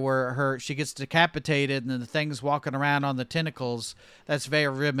other where she gets decapitated, and then the thing's walking around on the tentacles. That's very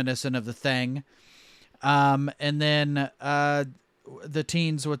reminiscent of the thing. And then the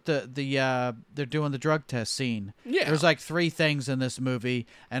teens with they're doing the drug test scene. Yeah. There's like 3 things in this movie.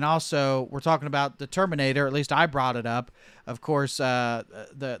 And also we're talking about the Terminator, at least I brought it up. Of course,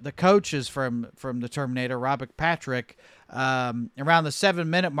 the coach is from the Terminator, Robert Patrick. Around the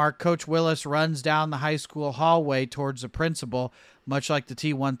 7-minute mark, Coach Willis runs down the high school hallway towards the principal, much like the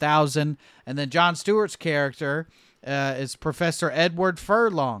T-1000. And then Jon Stewart's character is Professor Edward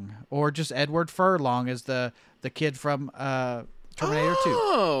Furlong, or just Edward Furlong, is the kid from Terminator 2.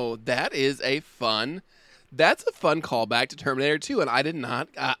 Oh, that's a fun callback to Terminator 2, and I did not.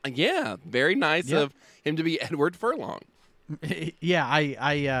 Yeah, very nice of him to be Edward Furlong. Yeah,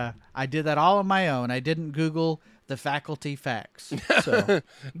 I did that all on my own. I didn't Google the faculty facts. So.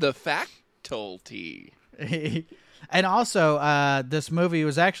 The faculty. And also, this movie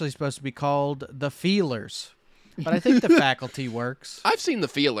was actually supposed to be called The Feelers. But I think the faculty works. I've seen The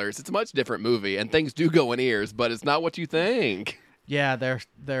Feelers. It's a much different movie, and things do go in ears, but it's not what you think. Yeah,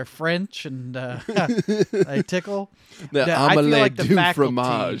 they're French, and they tickle. The I feel omelette like the du faculty,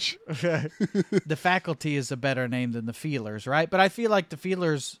 fromage. the faculty is a better name than the Feelers, right? But I feel like the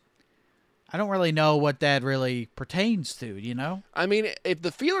Feelers, I don't really know what that really pertains to, you know? I mean, if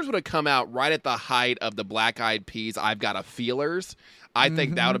The Feelers would have come out right at the height of the Black Eyed Peas, I've Got a Feelers, I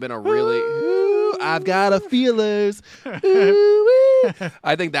think that would have been a really... Ooh, I've got a Feelers. Ooh-wee.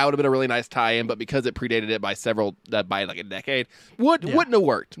 I think that would have been a really nice tie-in, but because it predated it by like a decade, wouldn't have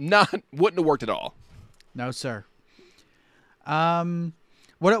worked. Wouldn't have worked at all. No, sir.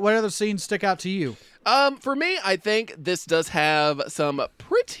 What other scenes stick out to you? For me, I think this does have some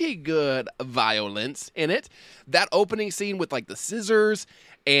pretty good violence in it. That opening scene with like the scissors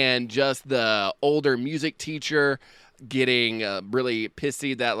and just the older music teacher getting really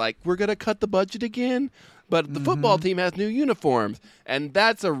pissy that like, we're going to cut the budget again, but the football team has new uniforms. And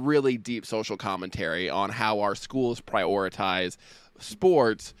that's a really deep social commentary on how our schools prioritize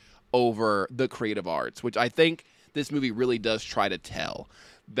sports over the creative arts, which I think this movie really does try to tell.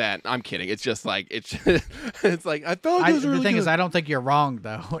 That I'm kidding. It's just like it's like I felt like the thing is, I don't think you're wrong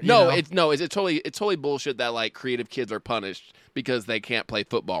though. It's totally bullshit that like creative kids are punished because they can't play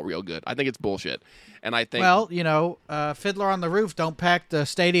football real good. I think it's bullshit, and I think Fiddler on the Roof don't pack the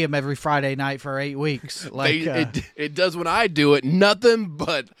stadium every Friday night for 8 weeks. Like it does when I do it. Nothing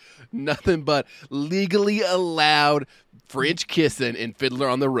but legally allowed French kissing in Fiddler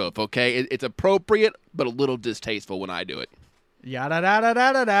on the Roof. Okay, it's appropriate but a little distasteful when I do it. Yada da da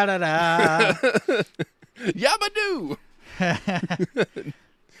da da da da. Yabba-doo.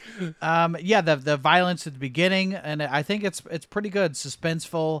 The violence at the beginning, and I think it's pretty good,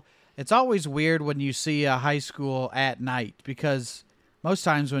 suspenseful. It's always weird when you see a high school at night, because most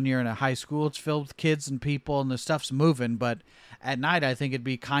times when you're in a high school, it's filled with kids and people and the stuff's moving. But at night, I think it'd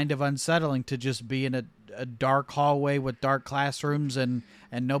be kind of unsettling to just be in a dark hallway with dark classrooms and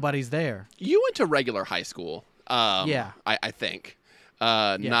nobody's there. You went to regular high school. Yeah. I think.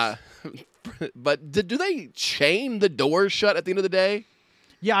 Yes. Not, but do they chain the doors shut at the end of the day?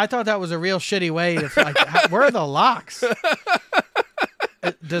 Yeah, I thought that was a real shitty way to, like, where are the locks?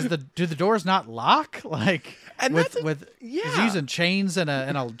 Do the doors not lock? Like, and he's using chains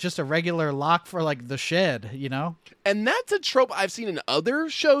and just a regular lock for like the shed, you know? And that's a trope I've seen in other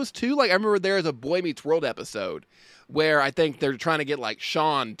shows too. Like I remember there's a Boy Meets World episode where I think they're trying to get like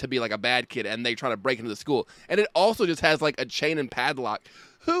Sean to be like a bad kid and they try to break into the school. And it also just has like a chain and padlock.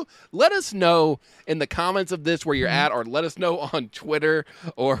 Let us know in the comments of this where you're at, or let us know on Twitter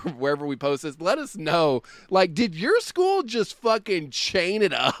or wherever we post this. Let us know, like, did your school just fucking chain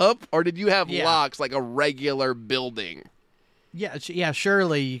it up, or did you have locks like a regular building? Yeah,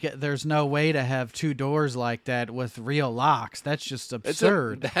 surely there's no way to have 2 doors like that with real locks. That's just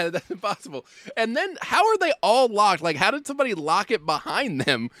absurd. That's impossible. And then how are they all locked? Like, how did somebody lock it behind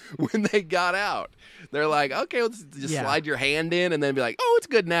them when they got out? They're like, okay, let's just slide your hand in and then be like, oh, it's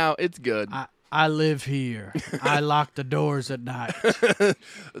good now. It's good. I live here. I lock the doors at night.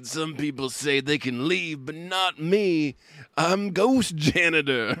 Some people say they can leave, but not me. I'm ghost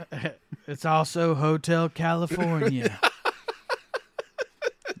janitor. It's also Hotel California.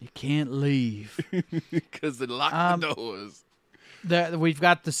 You can't leave because they lock the doors. We've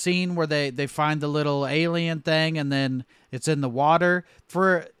got the scene where they find the little alien thing, and then it's in the water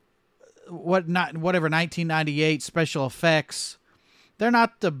for whatever 1998 special effects. They're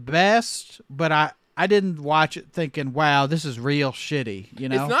not the best, but I I didn't watch it thinking, wow, this is real shitty, you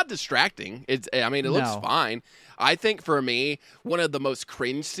know? It's not distracting. It looks No. fine. I think for me, one of the most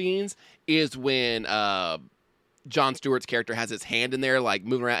cringe scenes is when Jon Stewart's character has his hand in there, like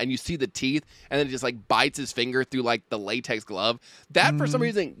moving around, and you see the teeth, and then it just like bites his finger through like the latex glove. That for some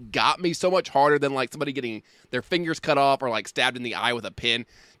reason got me so much harder than like somebody getting their fingers cut off or like stabbed in the eye with a pin.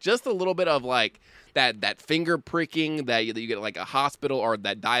 Just a little bit of like that finger pricking that you get at like a hospital or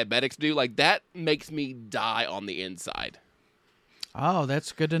that diabetics do. Like that makes me die on the inside. Oh,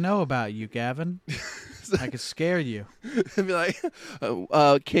 that's good to know about you, Gavin. I could scare you. I'd be like,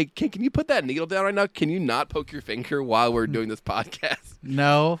 can you put that needle down right now? Can you not poke your finger while we're doing this podcast?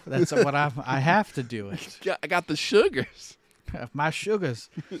 No, that's what I have to do it. I got the sugars. My sugars.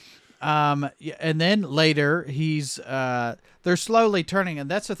 Yeah, and then later they're slowly turning, and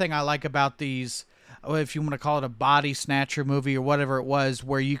that's the thing I like about these, if you want to call it a body snatcher movie or whatever it was,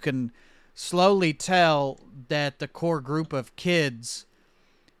 where you can slowly tell that the core group of kids,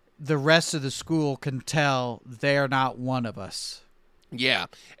 the rest of the school can tell they're not one of us. Yeah.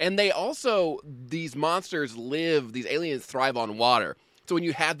 And they also, these monsters these aliens thrive on water. So when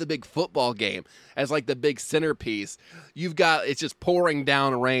you have the big football game as like the big centerpiece, it's just pouring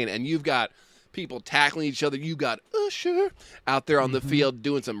down rain and you've got people tackling each other. You've got Usher out there on the field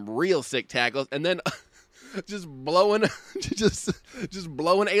doing some real sick tackles. And then just blowing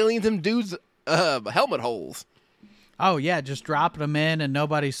aliens and dudes' helmet holes. Oh yeah, just dropping them in and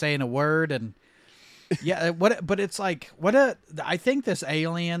nobody saying a word, and yeah, but it's like I think this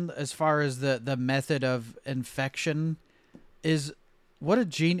alien, as far as the method of infection, is what a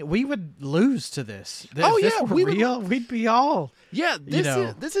genius. We would lose to this. If this were real, we'd be all. Yeah,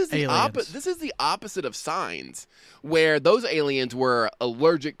 this is the opposite of Signs, where those aliens were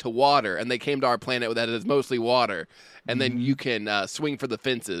allergic to water and they came to our planet that is mostly water, and then you can swing for the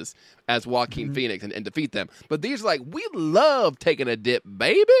fences as Joaquin Phoenix and defeat them. But these are like, we love taking a dip,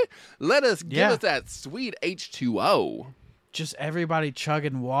 baby. Give us that sweet H2O. Just everybody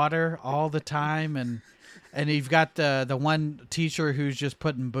chugging water all the time, and you've got the one teacher who's just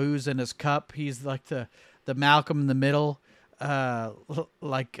putting booze in his cup. He's like the Malcolm in the Middle,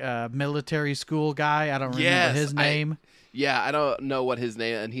 military school guy. I don't remember his name. I don't know what his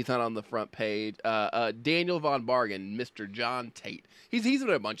name, and he's not on the front page. Daniel Von Bargen, Mr. John Tate. He's in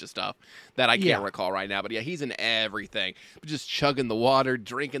a bunch of stuff that I can't recall right now, but yeah, he's in everything. Just chugging the water,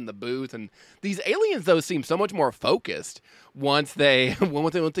 drinking the booze, and these aliens though seem so much more focused once they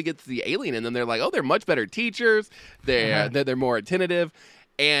get to the alien in them. They're like, oh, they're much better teachers. They're more attentive.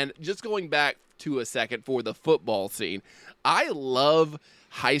 And just going back to a second for the football scene, I love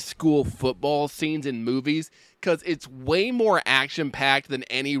high school football scenes in movies because it's way more action-packed than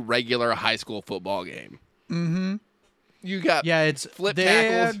any regular high school football game. Mm-hmm. You got it's flip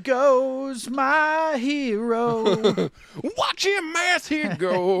there tackles. Goes my hero. Watch him, mass, here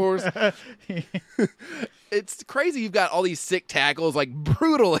goes. It's crazy. You've got all these sick tackles, like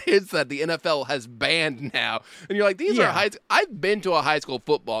brutal hits that the NFL has banned now. And you're like, these are I've been to a high school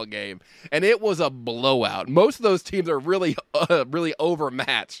football game, and it was a blowout. Most of those teams are really, really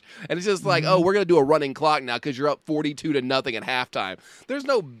overmatched. And it's just like, oh, we're going to do a running clock now because you're up 42-0 at halftime. There's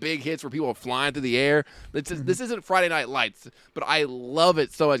no big hits where people are flying through the air. This isn't Friday Night Lights, but I love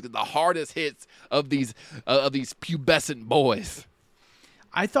it so much. The hardest hits of these pubescent boys.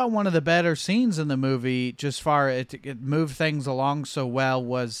 I thought one of the better scenes in the movie, just far it moved things along so well,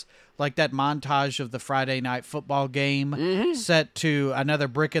 was like that montage of the Friday night football game set to Another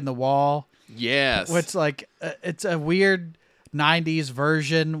Brick in the Wall. Yes. It's like it's a weird 90s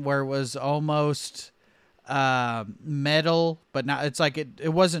version where it was almost metal, but not. It's like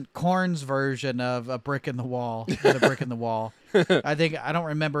it wasn't Korn's version of A Brick in the Wall. The Brick in the Wall. I don't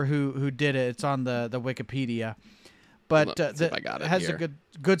remember who did it. It's on the Wikipedia. But it has a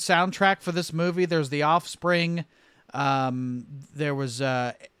good soundtrack for this movie. There's The Offspring. There was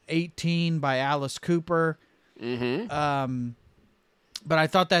 18 by Alice Cooper. Mm-hmm. But I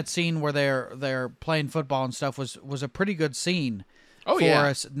thought that scene where they're playing football and stuff was a pretty good scene for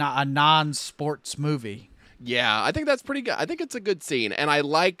a non-sports movie. Yeah, I think that's pretty good. I think it's a good scene, and I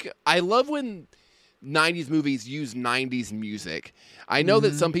love when 90s movies use 90s music. I know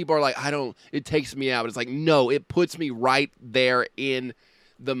that some people are like, it takes me out. But it's like, no, it puts me right there in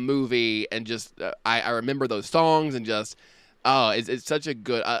the movie. And just, I remember those songs and just, it's such a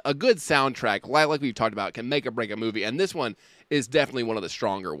good soundtrack. Like we've talked about, can make or break a movie. And this one is definitely one of the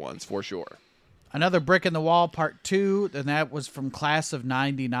stronger ones for sure. Another Brick in the Wall Part 2, and that was from Class of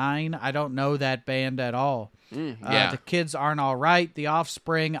 99. I don't know that band at all. Yeah. The Kids Aren't All Right, The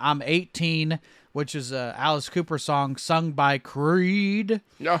Offspring, I'm 18, which is a Alice Cooper song sung by Creed.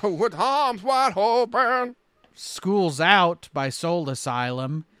 No, with arms wide open. School's Out by Soul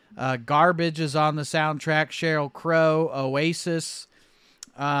Asylum. Garbage is on the soundtrack. Sheryl Crow, Oasis.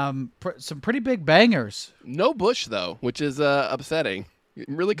 Some pretty big bangers. No Bush, though, which is upsetting. You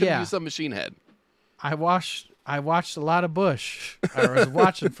really could use some Machine Head. I watched a lot of Bush. I was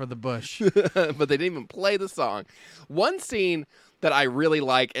watching for the Bush. But they didn't even play the song. One scene that I really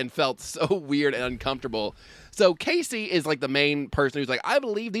like and felt so weird and uncomfortable. So Casey is like the main person who's like, I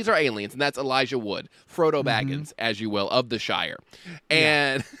believe these are aliens, and that's Elijah Wood, Frodo Baggins, as you will, of the Shire.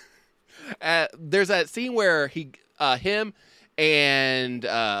 And there's that scene where him and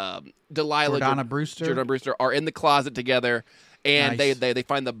Delilah Jordana Brewster are in the closet together. And Nice. they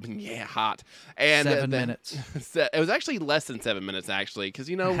find hot. And 7 minutes. It was actually less than 7 minutes, actually, because,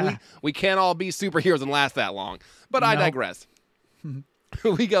 we can't all be superheroes and last that long. But I No. digress.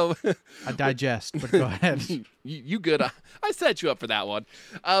 We go. I digest, but go ahead. You good? I set you up for that one.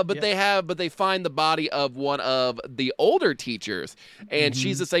 But they find the body of one of the older teachers, and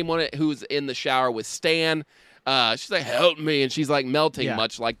she's the same one who's in the shower with Stan. She's like, help me, and she's like melting,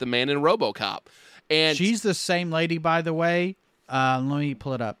 much like the man in RoboCop. And She's the same lady, by the way. Let me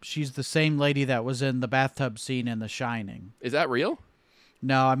pull it up. She's the same lady that was in the bathtub scene in The Shining. is that real?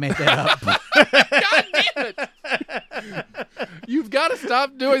 No, I made that up. God damn it! You've got to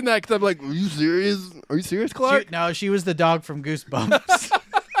stop doing that, because I'm like, are you serious? Are you serious, Clark? She was the dog from Goosebumps.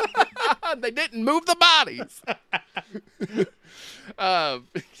 They didn't move the bodies.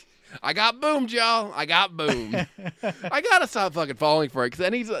 I got boomed, y'all. I got boomed. I gotta stop fucking falling for it.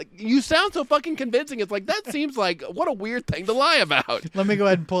 And he's like, you sound so fucking convincing. It's like, that seems like, what a weird thing to lie about. Let me go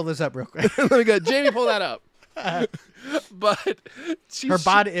ahead and pull this up real quick. Let me go, Jamie, pull that up. But Her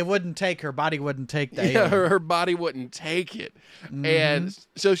body wouldn't take the alien. her body wouldn't take it. And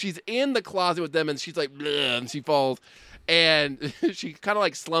so she's in the closet with them, and she's like, bleh, and she falls. And she kind of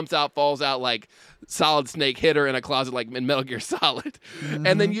like slumps out, falls out like Solid Snake hit her in a closet like in Metal Gear Solid.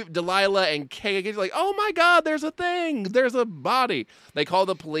 And then Delilah and Kay are like, oh my God, there's a thing. There's a body. They call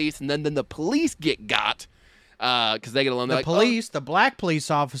the police, and then the police get got because they get alone. The police, the black police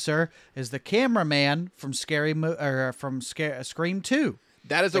officer, is the cameraman from Scream 2.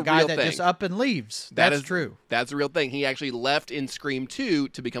 That is The a guy real that thing. just up and leaves. That That's is true. That's a real thing. He actually left in Scream 2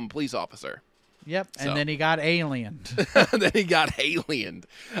 to become a police officer. Yep, and So. then he got aliened. Then he got aliened.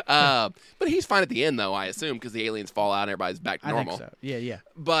 But he's fine at the end, though, I assume, because the aliens fall out and everybody's back to I normal. think so. Yeah.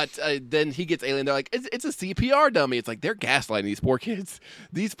 But then he gets alien. They're like, it's a CPR dummy. It's like, they're gaslighting these poor kids.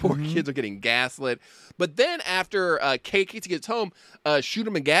 These poor kids are getting gaslit. But then after Casey gets home, Shooter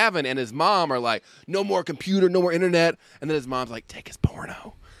McGavin and his mom are like, no more computer, no more internet. And then his mom's like, take his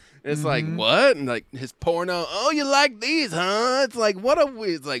porno. And it's like, what? And like, his porno, oh, you like these, huh? It's like,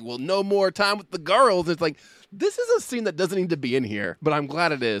 it's like, well, no more time with the girls. It's like, this is a scene that doesn't need to be in here, but I'm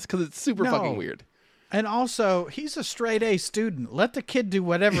glad it is, because it's super fucking weird. And also, he's a straight A student. Let the kid do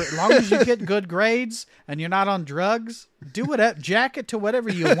whatever. As long as you get good grades and you're not on drugs, do whatever. Jack it to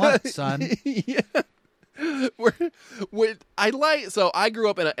whatever you want, son. Yeah. So I grew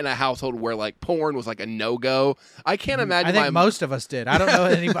up in a household where like porn was like a no-go. I can't imagine. I think most of us did. I don't know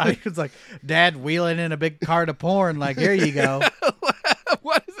anybody who's like, Dad wheeling in a big cart of porn. Like, here you go.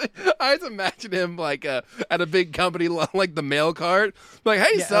 What is it? I just imagine him like at a big company like the mail cart. Like,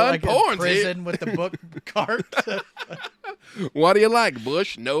 hey son, like in porn's prison here. with the book cart. What do you like?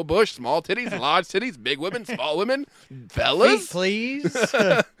 Bush, no bush, small titties, large titties, big women, small women, Feet, fellas. please.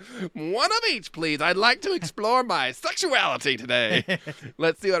 One of each, please. I'd like to explore my sexuality today.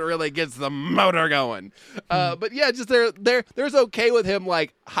 Let's see what really gets the motor going. But yeah, just there's okay with him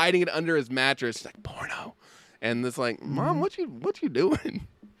like hiding it under his mattress, it's like porno, and it's like, Mom, what you doing?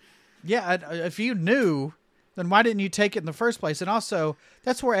 Yeah, if you knew, then why didn't you take it in the first place? And also,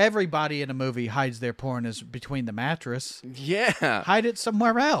 that's where everybody in a movie hides their porn, is between the mattress. Yeah, Hide it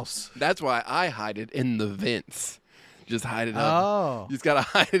somewhere else. that's why I hide it in the vents. Just hide it up. Oh. You just gotta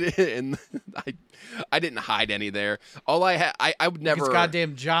hide it in. I didn't hide any there. All I had, I would never. It's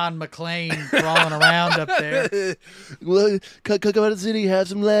goddamn John McClane crawling around up there. Well, come out of the city, have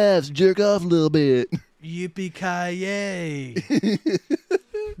some laughs, jerk off a little bit. Yippee-ki-yay.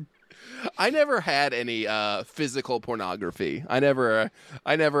 I never had any physical pornography. I never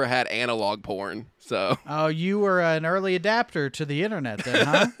had analog porn. So Oh, you were an early adapter to the internet then,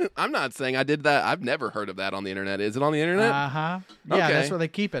 huh? I'm not saying I did that. I've never heard of that on the internet. Is it on the internet? Uh-huh. Yeah, Okay. that's where they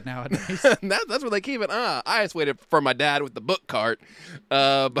keep it nowadays. That's where they keep it. I just waited for my dad with the book cart.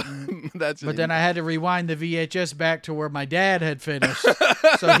 But that's. But then I had to rewind the VHS back to where my dad had finished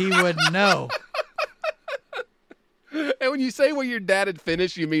so he wouldn't know. And when you say where your dad had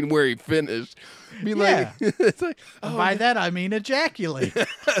finished, you mean where he finished. Be like, Yeah. it's like, oh, By that, I mean ejaculate.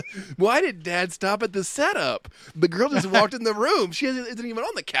 why did Dad stop at the setup? The girl just walked in the room. She isn't even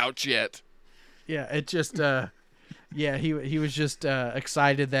on the couch yet. Yeah, it just, he was just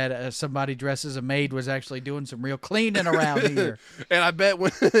excited that somebody dressed as a maid was actually doing some real cleaning around here. And I bet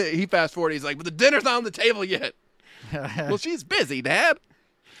when he fast forward, he's like, but the dinner's not on the table yet. Well, she's busy, Dad.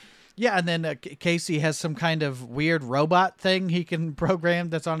 Yeah, and then Casey has some kind of weird robot thing he can program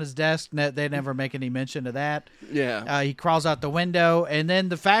that's on his desk. They never make any mention of that. Yeah. He crawls out the window, and then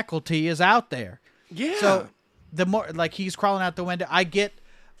the faculty is out there. Yeah. So the more, like, he's crawling out the window, I get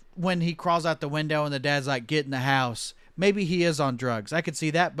when he crawls out the window and the dad's like, get in the house. Maybe he is on drugs. I could see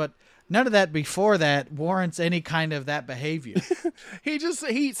that, but none of that before that warrants any kind of that behavior. He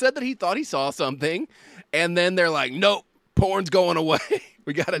said that he thought he saw something, and then they're like, nope, porn's going away.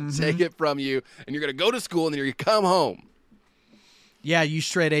 We got to take it from you, and you're going to go to school, and then you're going to come home. Yeah, you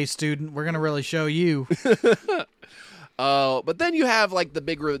straight A student. We're going to really show you. But then you have like the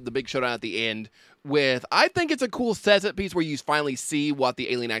big showdown at the end with, I think it's a cool set piece where you finally see what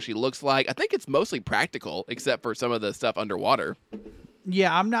the alien actually looks like. I think it's mostly practical, except for some of the stuff underwater.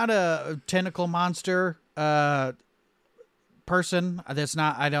 Yeah, I'm not a tentacle monster person. That's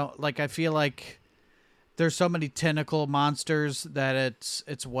not. I don't like. I feel like there's so many tentacle monsters that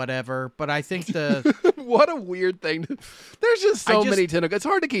it's whatever. But I think the What a weird thing. There's just so many tentacles. It's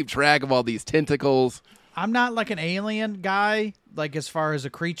hard to keep track of all these tentacles. I'm not like an alien guy. Like as far as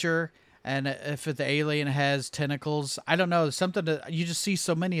a creature, and if the alien has tentacles, I don't know. Something that you just see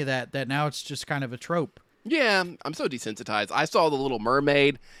so many of that now it's just kind of a trope. Yeah, I'm so desensitized. I saw The Little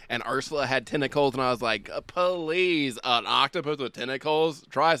Mermaid, and Ursula had tentacles, and I was like, please, an octopus with tentacles?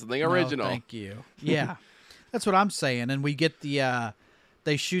 Try something original. No, thank you. Yeah, that's what I'm saying. And we get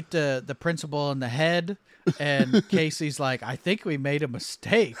they shoot the principal in the head, and Casey's like, I think we made a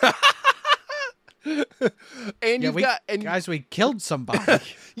mistake. And guys, we killed somebody.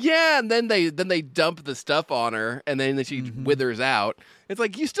 Yeah, and then they dump the stuff on her, and then she withers out. It's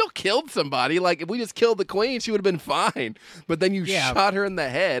like, you still killed somebody. Like, if we just killed the queen, she would have been fine. But then you shot her in the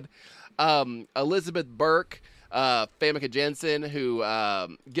head. Elizabeth Burke, Famke Janssen, who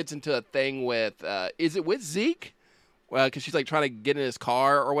gets into a thing with, is it with Zeke? Because she's like trying to get in his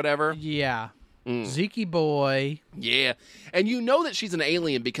car or whatever. Yeah. Zeke boy. Yeah. And you know that she's an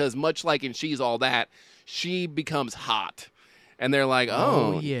alien because much like in She's All That, she becomes hot. And they're like,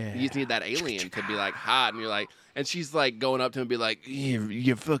 oh yeah. You just need that alien to be like hot. And you're like, and she's like going up to him and be like,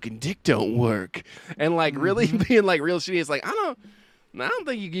 your fucking dick don't work. And like really being like real shitty. It's like, I don't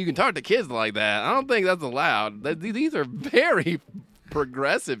think you can talk to kids like that. I don't think that's allowed. These are very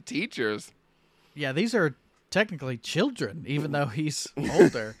progressive teachers. Yeah, these are technically children, even though he's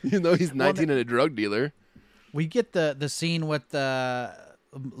older. You know, he's 19 and a drug dealer. We get the scene with the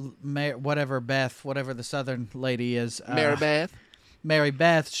whatever the Southern lady is. Mary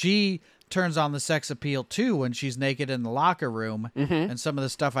Beth. She turns on the sex appeal too when she's naked in the locker room. And some of the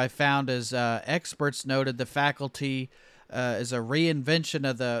stuff I found is experts noted the faculty is a reinvention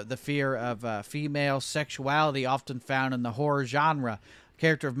of the fear of female sexuality often found in the horror genre. The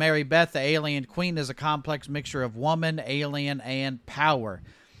character of Mary Beth, the alien queen, is a complex mixture of woman, alien, and power.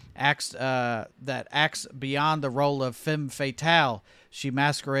 That acts beyond the role of femme fatale. She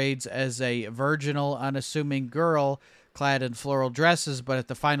masquerades as a virginal, unassuming girl clad in floral dresses, but at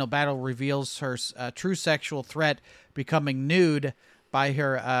the final battle reveals her true sexual threat, becoming nude by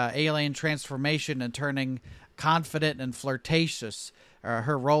her alien transformation and turning confident and flirtatious.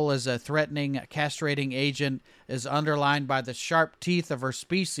 Her role as a threatening, castrating agent is underlined by the sharp teeth of her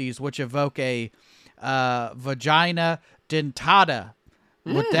species, which evoke a vagina dentata.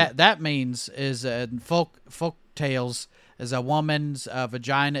 What that means is in folk tales, is a woman's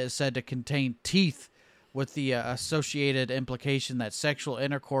vagina is said to contain teeth, with the associated implication that sexual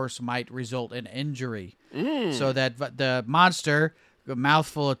intercourse might result in injury. So that the monster, a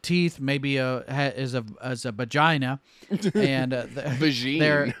mouthful of teeth, maybe is a vagina, and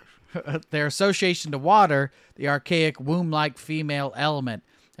their association to water, the archaic womb-like female element.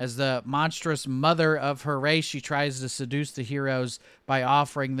 As the monstrous mother of her race, she tries to seduce the heroes by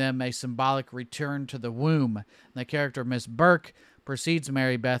offering them a symbolic return to the womb. And the character Miss Burke precedes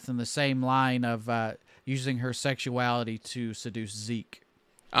Mary Beth in the same line of using her sexuality to seduce Zeke.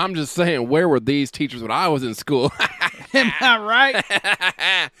 I'm just saying, where were these teachers when I was in school? Am I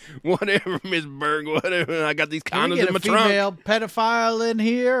right? Whatever, Miss Berg, whatever. I got these Can we condoms get in a my trunk. female pedophile in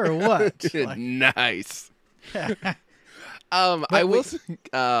here or what? Like, Nice. I will.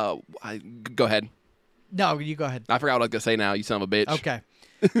 Go ahead. no, you go ahead. I forgot what I was gonna say. Now, you son of a bitch. Okay.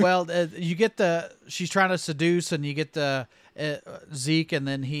 Well, you get she's trying to seduce, and you get the Zeke, and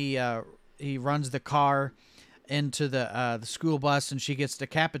then he runs the car into the school bus, and she gets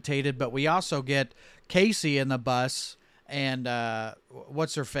decapitated. But we also get Casey in the bus, and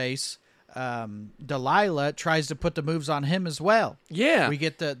what's her face? Delilah tries to put the moves on him as well. Yeah. We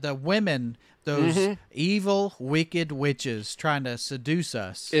get the women, those evil, wicked witches trying to seduce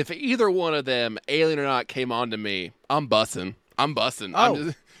us. If either one of them, alien or not, came on to me, I'm bussing. I'm bussing.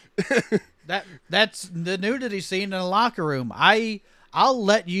 Oh. That's the nudity scene in the locker room. I'll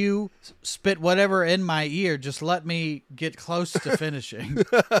let you spit whatever in my ear. Just let me get close to finishing.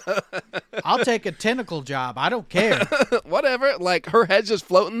 I'll take a tentacle job. I don't care. Whatever. Like, her head's just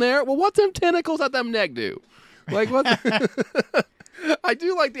floating there. Well, what's them tentacles at them neck do? Like, what? I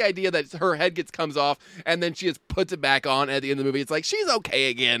do like the idea that her head comes off and then she just puts it back on at the end of the movie. It's like, she's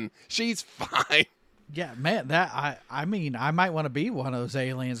okay again. She's fine. Yeah, man, I mean, I might want to be one of those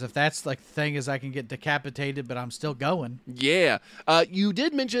aliens if that's like the thing is I can get decapitated, but I'm still going. Yeah. You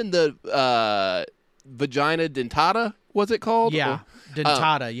did mention the vagina dentata, was it called? Yeah, Or-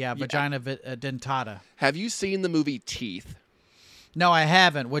 dentata. Vagina dentata. Have you seen the movie Teeth? No, I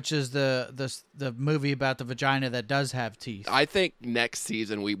haven't. Which is the movie about the vagina that does have teeth. I think next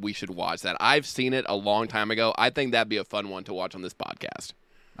season we should watch that. I've seen it a long time ago. I think that'd be a fun one to watch on this podcast.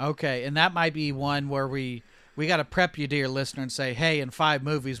 Okay, and that might be one where we got to prep you, dear listener, and say, hey, in 5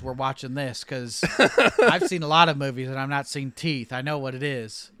 movies, we're watching this, because I've seen a lot of movies, and I've not seen Teeth. I know what it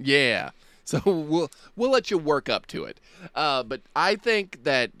is. Yeah. So we'll let you work up to it. But I think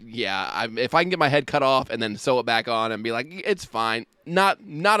that, if I can get my head cut off and then sew it back on and be like, it's fine. Not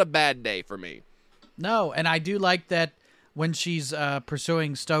a bad day for me. No, and I do like that when she's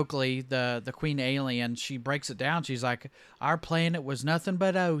pursuing Stokely, the queen alien, she breaks it down. She's like, our planet was nothing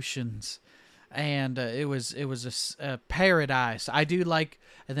but oceans. And it was a paradise. I do like,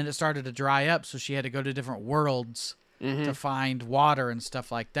 and then it started to dry up, so she had to go to different worlds to find water and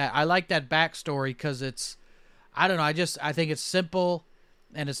stuff like that. I like that backstory because it's, I don't know, I think it's simple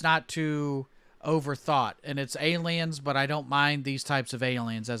and it's not too overthought, and it's aliens, but I don't mind these types of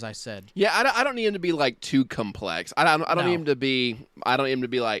aliens, as I said. Yeah, I don't need him to be like too complex. I don't need him to be. I don't need him to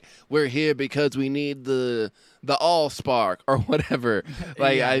be like, we're here because we need the Allspark or whatever.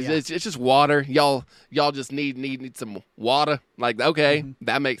 Like It's just water. Y'all just need some water. Like, okay,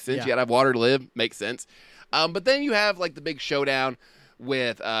 that makes sense. Yeah. You gotta have water to live. Makes sense. But then you have like the big showdown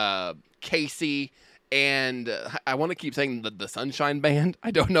with Casey. And I want to keep saying the Sunshine Band.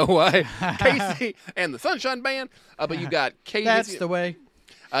 I don't know why. Casey and the Sunshine Band. But you got Casey. That's the way.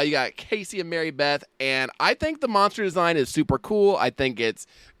 You got Casey and Mary Beth. And I think the monster design is super cool. I think it's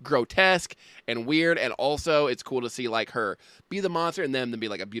grotesque and weird. And also it's cool to see like her be the monster and then be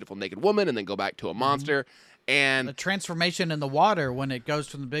like a beautiful naked woman and then go back to a monster. And the transformation in the water when it goes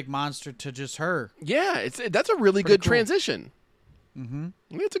from the big monster to just her. Yeah, that's a really Pretty good cool. transition. Mm-hmm.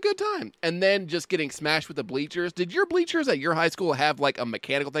 It's a good time. And then just getting smashed with the bleachers. Did your bleachers at your high school have like a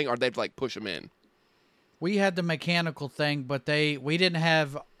mechanical thing, or they'd like push them in? We had the mechanical thing, but we didn't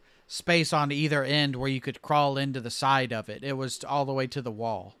have space on either end where you could crawl into the side of it. It was all the way to the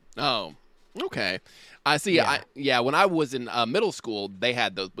wall. Oh, okay. I see. Yeah. When I was in middle school, they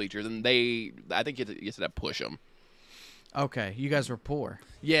had those bleachers, and I think you had to push them. Okay, you guys were poor.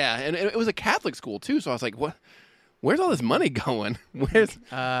 Yeah, and it was a Catholic school too, so I was like, what? Where's all this money going? Where's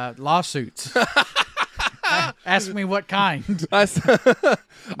lawsuits? Ask me what kind. I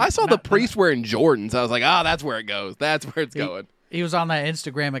saw the priest wearing Jordans. I was like, that's where it goes. That's where it's going. He was on that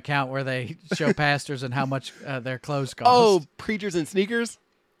Instagram account where they show pastors and how much their clothes cost. Oh, preachers and sneakers?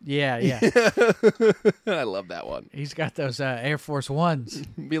 Yeah. I love that one. He's got those Air Force Ones.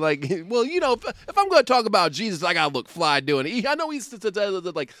 Be like, well, if I'm going to talk about Jesus, I got to look fly doing it. I know he's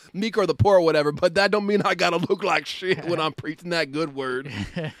like meek or the poor or whatever, but that don't mean I got to look like shit when I'm preaching that good word.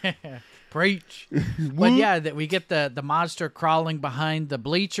 Preach. But yeah, that we get the monster crawling behind the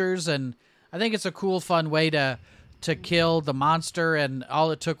bleachers, and I think it's a cool, fun way to kill the monster, and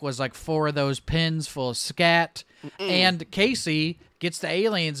all it took was like 4 of those pins full of scat. And Casey gets the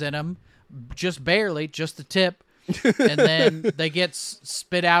aliens in him, just barely, just the tip, and then they get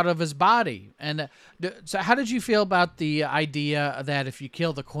spit out of his body. And so how did you feel about the idea that if you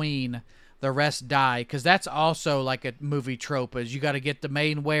kill the queen, the rest die, because that's also like a movie trope, is you got to get the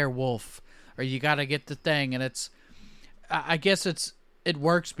main werewolf, or you got to get the thing, and I guess it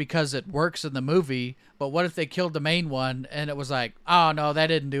works because it works in the movie, but what if they killed the main one and it was like, oh no, that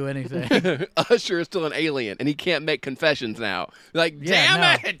didn't do anything? Usher is still an alien, and he can't make confessions now. Like, Yeah,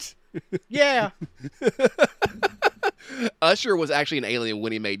 damn no. it! Yeah. Usher was actually an alien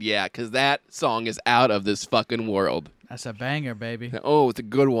when he made Yeah, because that song is out of this fucking world. That's a banger, baby. Oh, it's a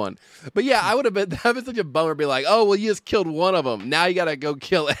good one. But yeah, I would have been, that was such a bummer, be like, oh, well, you just killed one of them. Now you got to go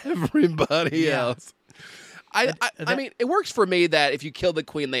kill everybody Yeah. else. I mean, it works for me that if you kill the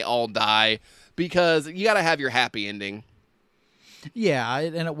queen, they all die, because you got to have your happy ending. Yeah,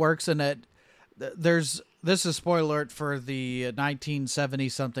 and it works in that this is spoiler alert for the 1970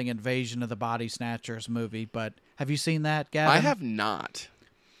 something Invasion of the Body Snatchers movie, but have you seen that, Gavin? I have not.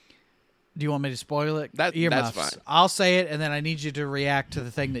 Do you want me to spoil it? That's Earmuffs. fine. I'll say it, and then I need you to react to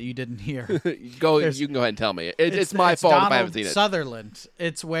the thing that you didn't hear. You can go ahead and tell me. It's my it's fault Donald if I haven't seen it. Sutherland.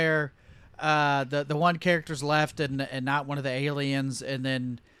 It's where the one character's left and not one of the aliens, and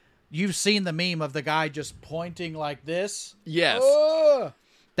then you've seen the meme of the guy just pointing like this. Yes.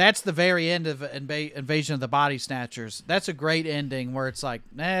 That's the very end of Invasion of the Body Snatchers. That's a great ending where it's like,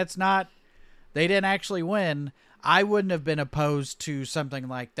 it's not. They didn't actually win. I wouldn't have been opposed to something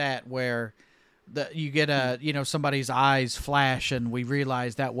like that where you get somebody's eyes flash and we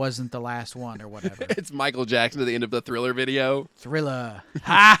realize that wasn't the last one or whatever. It's Michael Jackson at the end of the Thriller video. Thriller.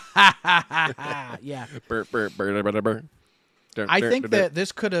 Ha ha ha ha ha. Yeah. Burr, burr, burr, burr, burr. I think that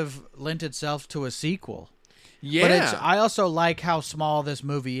this could have lent itself to a sequel. Yeah. But I also like how small this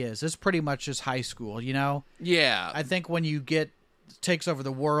movie is. It's pretty much just high school, you know? Yeah. I think when you takes over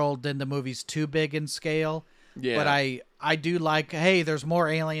the world, then the movie's too big in scale. Yeah. But I do like, hey, there's more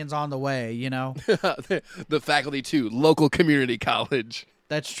aliens on the way, you know? The faculty too, local community college.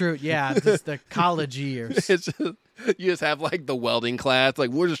 That's true. Yeah, it's the college years. It's just, you just have like the welding class. Like,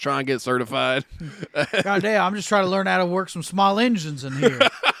 we're just trying to get certified. God damn, I'm just trying to learn how to work some small engines in here.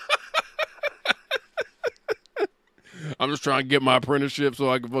 I'm just trying to get my apprenticeship so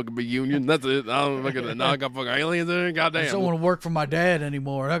I can fucking be union. That's it. I don't fucking now I got fucking aliens in it. I don't Goddamn. want to work for my dad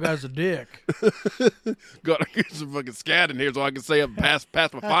anymore. That guy's a dick. Gotta get some fucking scat in here so I can say I passed my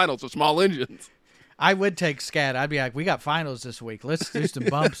finals with small engines. I would take scat. I'd be like, we got finals this week. Let's do some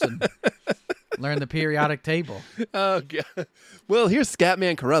bumps and learn the periodic table. Oh god. Well, here's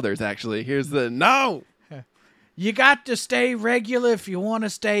Scatman Carruthers. Actually, here's the no. You got to stay regular if you want to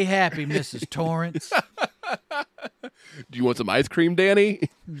stay happy, Mrs. Torrance. Do you want some ice cream, Danny?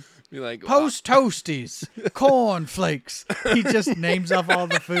 Be like, Post Toasties, corn flakes. He just names off all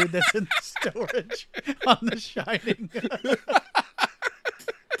the food that's in the storage on The Shining.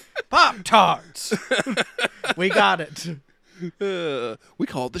 Pop Tarts. We got it. We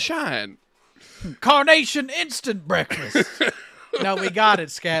call it the Shine. Carnation instant breakfast. No, we got it,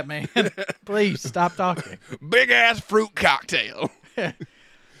 Scatman. Please stop talking. Big ass fruit cocktail.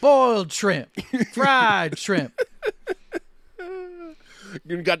 Boiled shrimp, fried shrimp.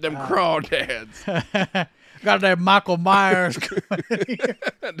 You got them crawdads. Got that Michael Myers.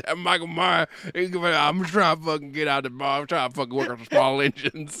 That Michael Myers. I'm trying to fucking get out of the bar. I'm trying to fucking work on some small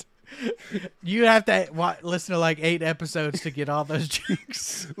engines. You have to listen to like 8 episodes to get all those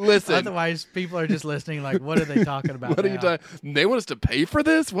jokes. Listen. Otherwise, people are just listening like, what are they talking about What are you now? talking? They want us to pay for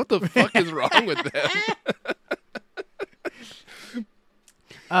this? What the fuck is wrong with them?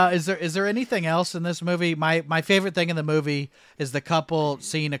 Is there anything else in this movie? My favorite thing in the movie is the couple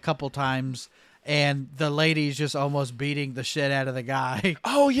seen a couple times, and the lady's just almost beating the shit out of the guy.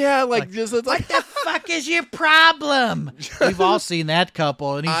 Oh yeah, just it's like What the fuck is your problem? We've all seen that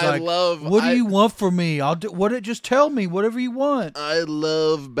couple, and he's I like, love- "What do I- you want from me? I'll do what. Just tell me whatever you want." I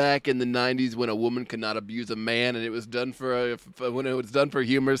love back in the 90s when a woman could not abuse a man, and it was done when it was done for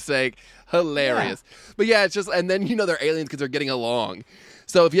humor's sake. Hilarious. But yeah, it's just, and then they're aliens because they're getting along.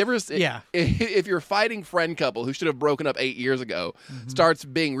 So if you ever, if your fighting friend couple who should have broken up 8 years ago starts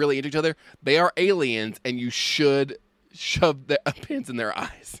being really into each other, they are aliens, and you should shove their pins in their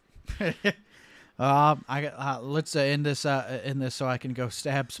eyes. Let's end this so I can go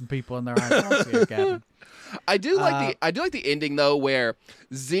stab some people in their eyes. I'll see you, Gavin. I do like the ending though, where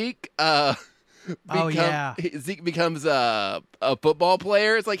Zeke Zeke becomes a football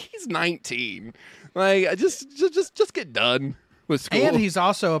player. It's like he's 19. Like just get done with school. And he's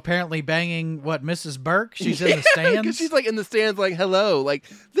also apparently banging Mrs. Burke. She's in the stands. Because she's like in the stands, like hello, like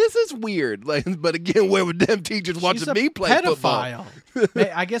this is weird. Like, but again, where would them teachers watching me play pedophile.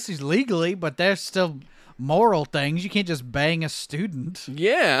 football? I guess he's legally, but there's still moral things. You can't just bang a student.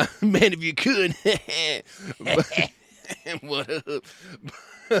 Yeah, man, if you could. What up?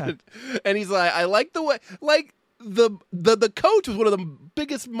 And he's like, I like the way, like the coach was one of the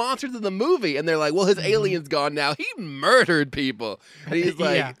biggest monsters in the movie, and they're like, well, his alien's gone now. He murdered people, and he's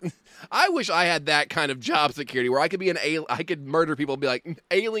like, Yeah. I wish I had that kind of job security where I could be I could murder people, and be like,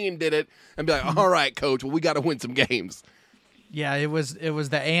 alien did it, and be like, all right, coach, well, we got to win some games. Yeah, it was the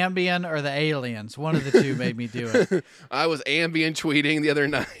Ambien or the aliens. One of the two made me do it. I was Ambien tweeting the other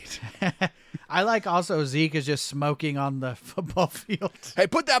night. I like also Zeke is just smoking on the football field. Hey,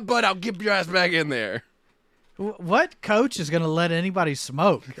 put that butt out. Get your ass back in there. What coach is going to let anybody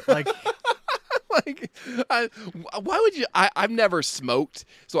smoke? Like, Like, why would you? I've never smoked,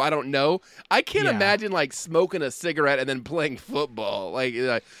 so I don't know. I can't Yeah. imagine like smoking a cigarette and then playing football. Like,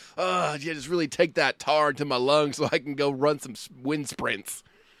 oh, yeah, just really take that tar into my lungs so I can go run some wind sprints.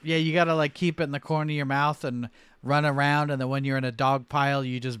 yeah, you got to like keep it in the corner of your mouth and run around, and then when you're in a dog pile,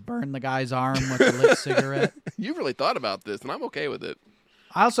 you just burn the guy's arm with the lit cigarette. You've really thought about this, and I'm okay with it.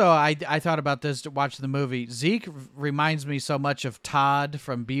 Also, I thought about this to watch the movie. Zeke reminds me so much of Todd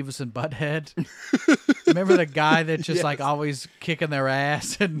from Beavis and Butthead. Remember the guy that just like always kicking their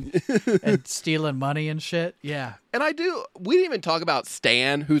ass and stealing money and shit? Yeah. And we didn't even talk about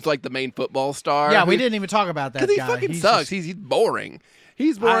Stan, who's like the main football star. Yeah, we didn't even talk about that guy. Because he fucking sucks. just- He's boring.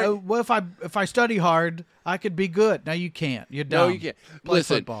 He's boring. well, if I study hard, I could be good. No, you can't. You're dumb. No, you can't. Play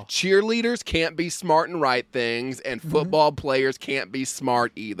Listen, football. cheerleaders can't be smart and right things, and football players can't be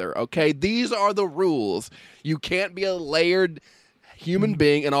smart either, okay? These are the rules. You can't be a layered human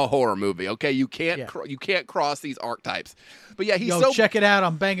being in a horror movie, okay? You can't Yeah. you can't cross these archetypes. But yeah, he's Yo, so... check it out.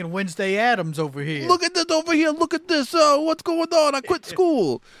 I'm banging Wednesday Addams over here. Look at this over here. Look at this. What's going on? I quit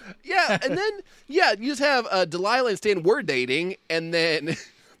school. Yeah, and then, yeah, you just have Delilah and Stan were dating, and then...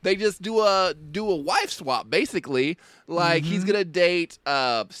 They just do a wife swap, basically. Like, he's going to date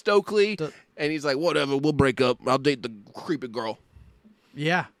Stokely, and he's like, whatever, we'll break up. I'll date the creepy girl.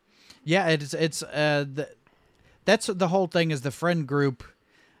 Yeah, yeah. That's the whole thing. Is the friend group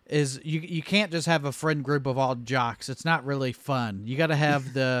is you can't just have a friend group of all jocks. It's not really fun. You got to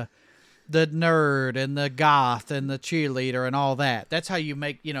have the nerd and the goth and the cheerleader and all that. That's how you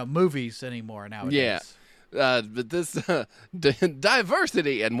make movies anymore nowadays. Yeah. But this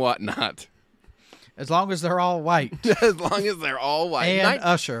diversity and whatnot. As long as they're all white As long as they're all white. and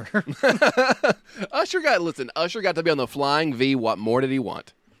Usher. Usher got to be on the Flying V. What more did he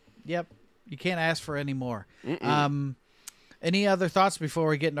want? Yep, you can't ask for any more. Any other thoughts before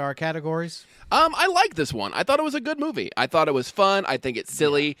we get into our categories? I like this one. I thought it was a good movie. I thought it was fun. I think it's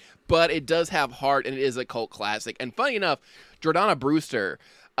silly, but it does have heart, and it is a cult classic. And funny enough, Jordana Brewster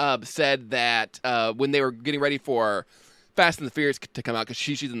said that when they were getting ready for Fast and the Furious to come out, because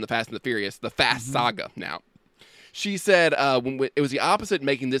she's in the Fast and the Furious, the Fast saga now. She said when it was the opposite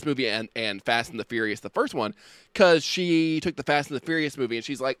making this movie and Fast and the Furious, the first one, because she took the Fast and the Furious movie and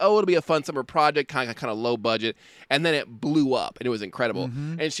she's like, oh, it'll be a fun summer project, kind of low budget, and then it blew up and it was incredible.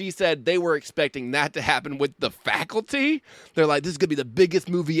 And she said they were expecting that to happen with The Faculty. They're like, this is gonna be the biggest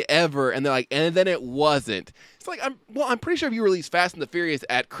movie ever, and they're like, and then it wasn't. It's like, I'm pretty sure if you release Fast and the Furious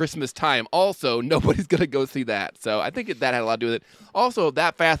at Christmas time, also nobody's gonna go see that. So I think that had a lot to do with it. Also,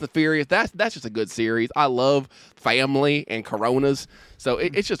 that Fast and the Furious, that's just a good series. I love family and Coronas, so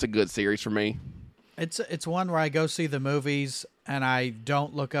it's just a good series for me. It's one where I go see the movies and I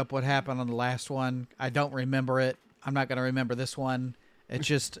don't look up what happened on the last one. I don't remember it. I'm not going to remember this one. It's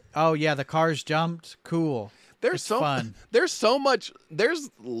just, oh yeah, the cars jumped. Cool. It's fun. There's so much.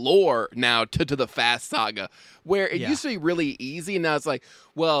 There's lore now to the Fast saga, where it used to be really easy, and now it's like,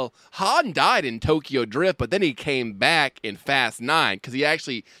 well, Han died in Tokyo Drift, but then he came back in Fast 9 because he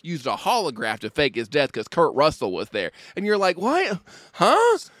actually used a holograph to fake his death because Kurt Russell was there, and you're like, what?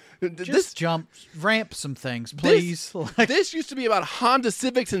 Huh? Just ramp some things, please. This used to be about Honda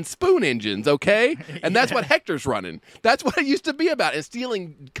Civics and spoon engines, okay? And that's what Hector's running. That's what it used to be about, and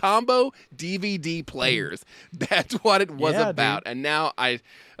stealing combo DVD players. That's what it was about. Dude. And now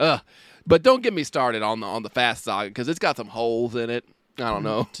but don't get me started on the Fast saga because it's got some holes in it. I don't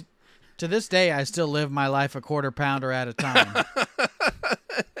know. To this day, I still live my life a quarter pounder at a time.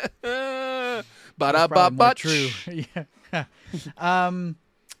 That's probably more true. Yeah.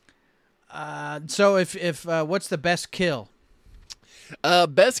 So if what's the best kill?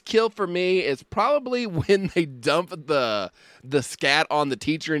 Best kill for me is probably when they dump the scat on the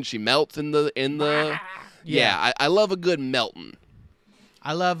teacher and she melts in the yeah. I love a good melting.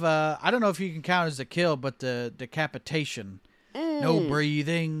 I love I don't know if you can count as a kill, but the decapitation. No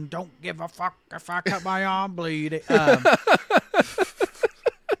breathing. Don't give a fuck if I cut my arm bleeding.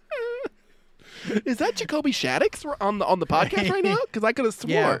 Is that Jacoby Shaddix on the podcast right now? Because I could have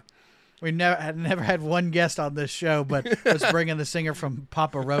swore. We never had one guest on this show, but was bringing the singer from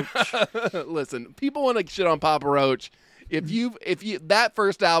Papa Roach. Listen, people want to shit on Papa Roach. If you that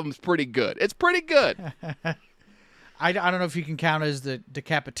first album's pretty good. It's pretty good. I don't know if you can count as the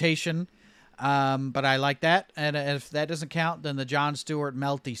Decapitation, but I like that. And if that doesn't count, then the Jon Stewart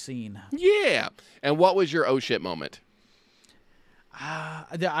Melty scene. Yeah. And what was your oh shit moment?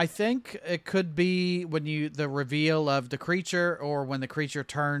 I think it could be when the reveal of the creature, or when the creature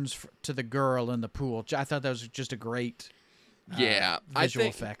turns to the girl in the pool. I thought that was just a great visual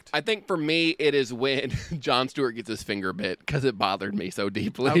effect. I think for me, it is when Jon Stewart gets his finger bit, because it bothered me so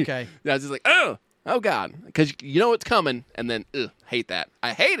deeply. Okay. I was just like, oh God, because you know it's coming, and then hate that.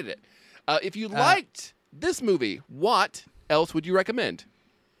 I hated it. If you liked this movie, what else would you recommend?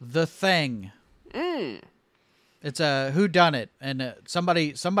 The Thing. It's a whodunit, and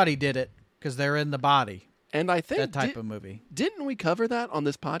somebody did it because they're in the body. And I think that type of movie. Didn't we cover that on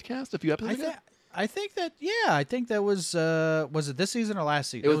this podcast a few episodes ago? I think that was it this season or last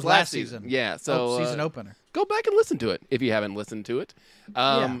season? It was last season. Yeah, so season opener. Go back and listen to it if you haven't listened to it.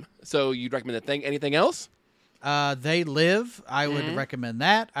 So you'd recommend The Thing. Anything else? They Live. I would recommend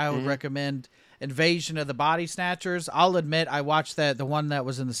that. I would recommend Invasion of the Body Snatchers. I'll admit I watched the one that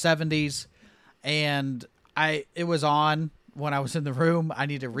was in the 70s, and it was on when I was in the room. I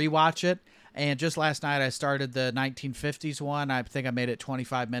need to rewatch it. And just last night I started the 1950s one. I think I made it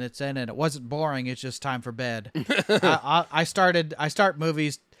 25 minutes in, and it wasn't boring. It's just time for bed. I start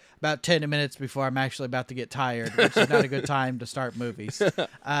movies about 10 minutes before I'm actually about to get tired, which is not a good time to start movies.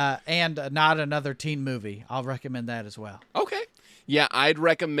 And not another teen movie. I'll recommend that as well. Okay. Yeah, I'd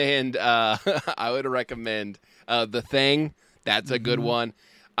recommend. I would recommend The Thing. That's a good one.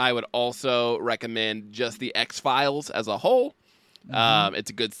 I would also recommend just the X-Files as a whole.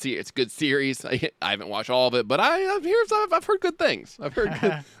 It's a good series. I haven't watched all of it, but I've heard good things. I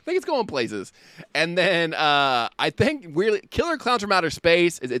think it's going places. And then I think really Killer Clowns from Outer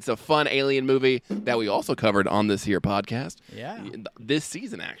Space it's a fun alien movie that we also covered on this here podcast. Yeah, this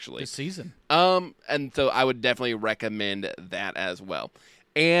season actually. This season. And so I would definitely recommend that as well.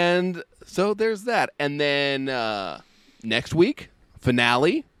 And so there's that. And then next week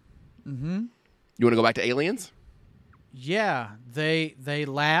finale. You want to go back to aliens? Yeah, they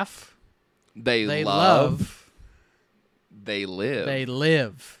laugh. They love. They live. They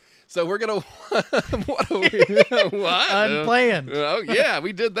live. So we're gonna what? Unplanned. Oh yeah,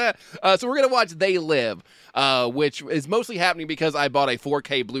 we did that. So we're gonna watch They Live, which is mostly happening because I bought a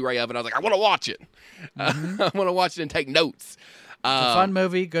 4K Blu-ray of it. I was like, I want to watch it. I want to watch it and take notes. It's a fun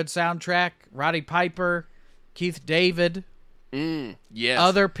movie, good soundtrack. Roddy Piper, Keith David. Yes.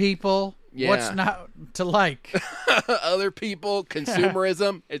 Other people. Yeah. What's not to like? Other people,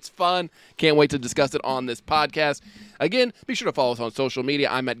 consumerism. It's fun. Can't wait to discuss it on this podcast. Again, be sure to follow us on social media.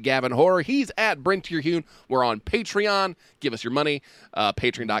 I'm at Gavin Horror. He's at Brent Terhune. We're on Patreon. Give us your money.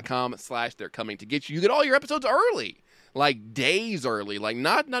 Patreon.com/They're Coming to Get You. You get all your episodes early, like days early, like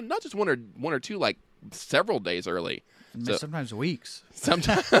not just one or two, like several days early. So, sometimes weeks.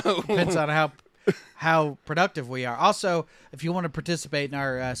 Sometimes depends on how productive we are. Also, if you want to participate in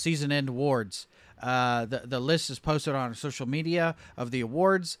our season end awards, the list is posted on our social media of the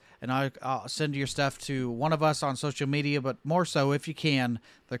awards, and I'll send your stuff to one of us on social media, but more so, if you can,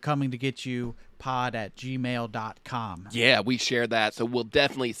 They're Coming to Get You pod@gmail.com. Yeah, we share that, so we'll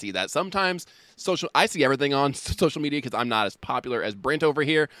definitely see that. Sometimes I see everything on social media because I'm not as popular as Brent over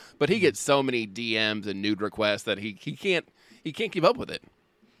here, but he gets so many DMs and nude requests that he can't keep up with it.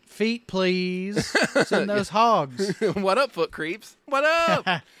 Feet, please. Send those hogs. What up, foot creeps? What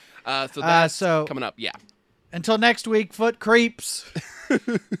up? So that's coming up. Yeah. Until next week, foot creeps.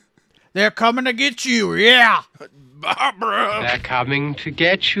 They're coming to get you. Yeah. Barbara. They're coming to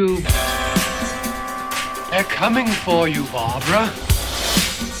get you. They're coming for you, Barbara.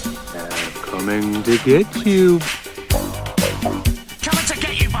 They're coming to get you.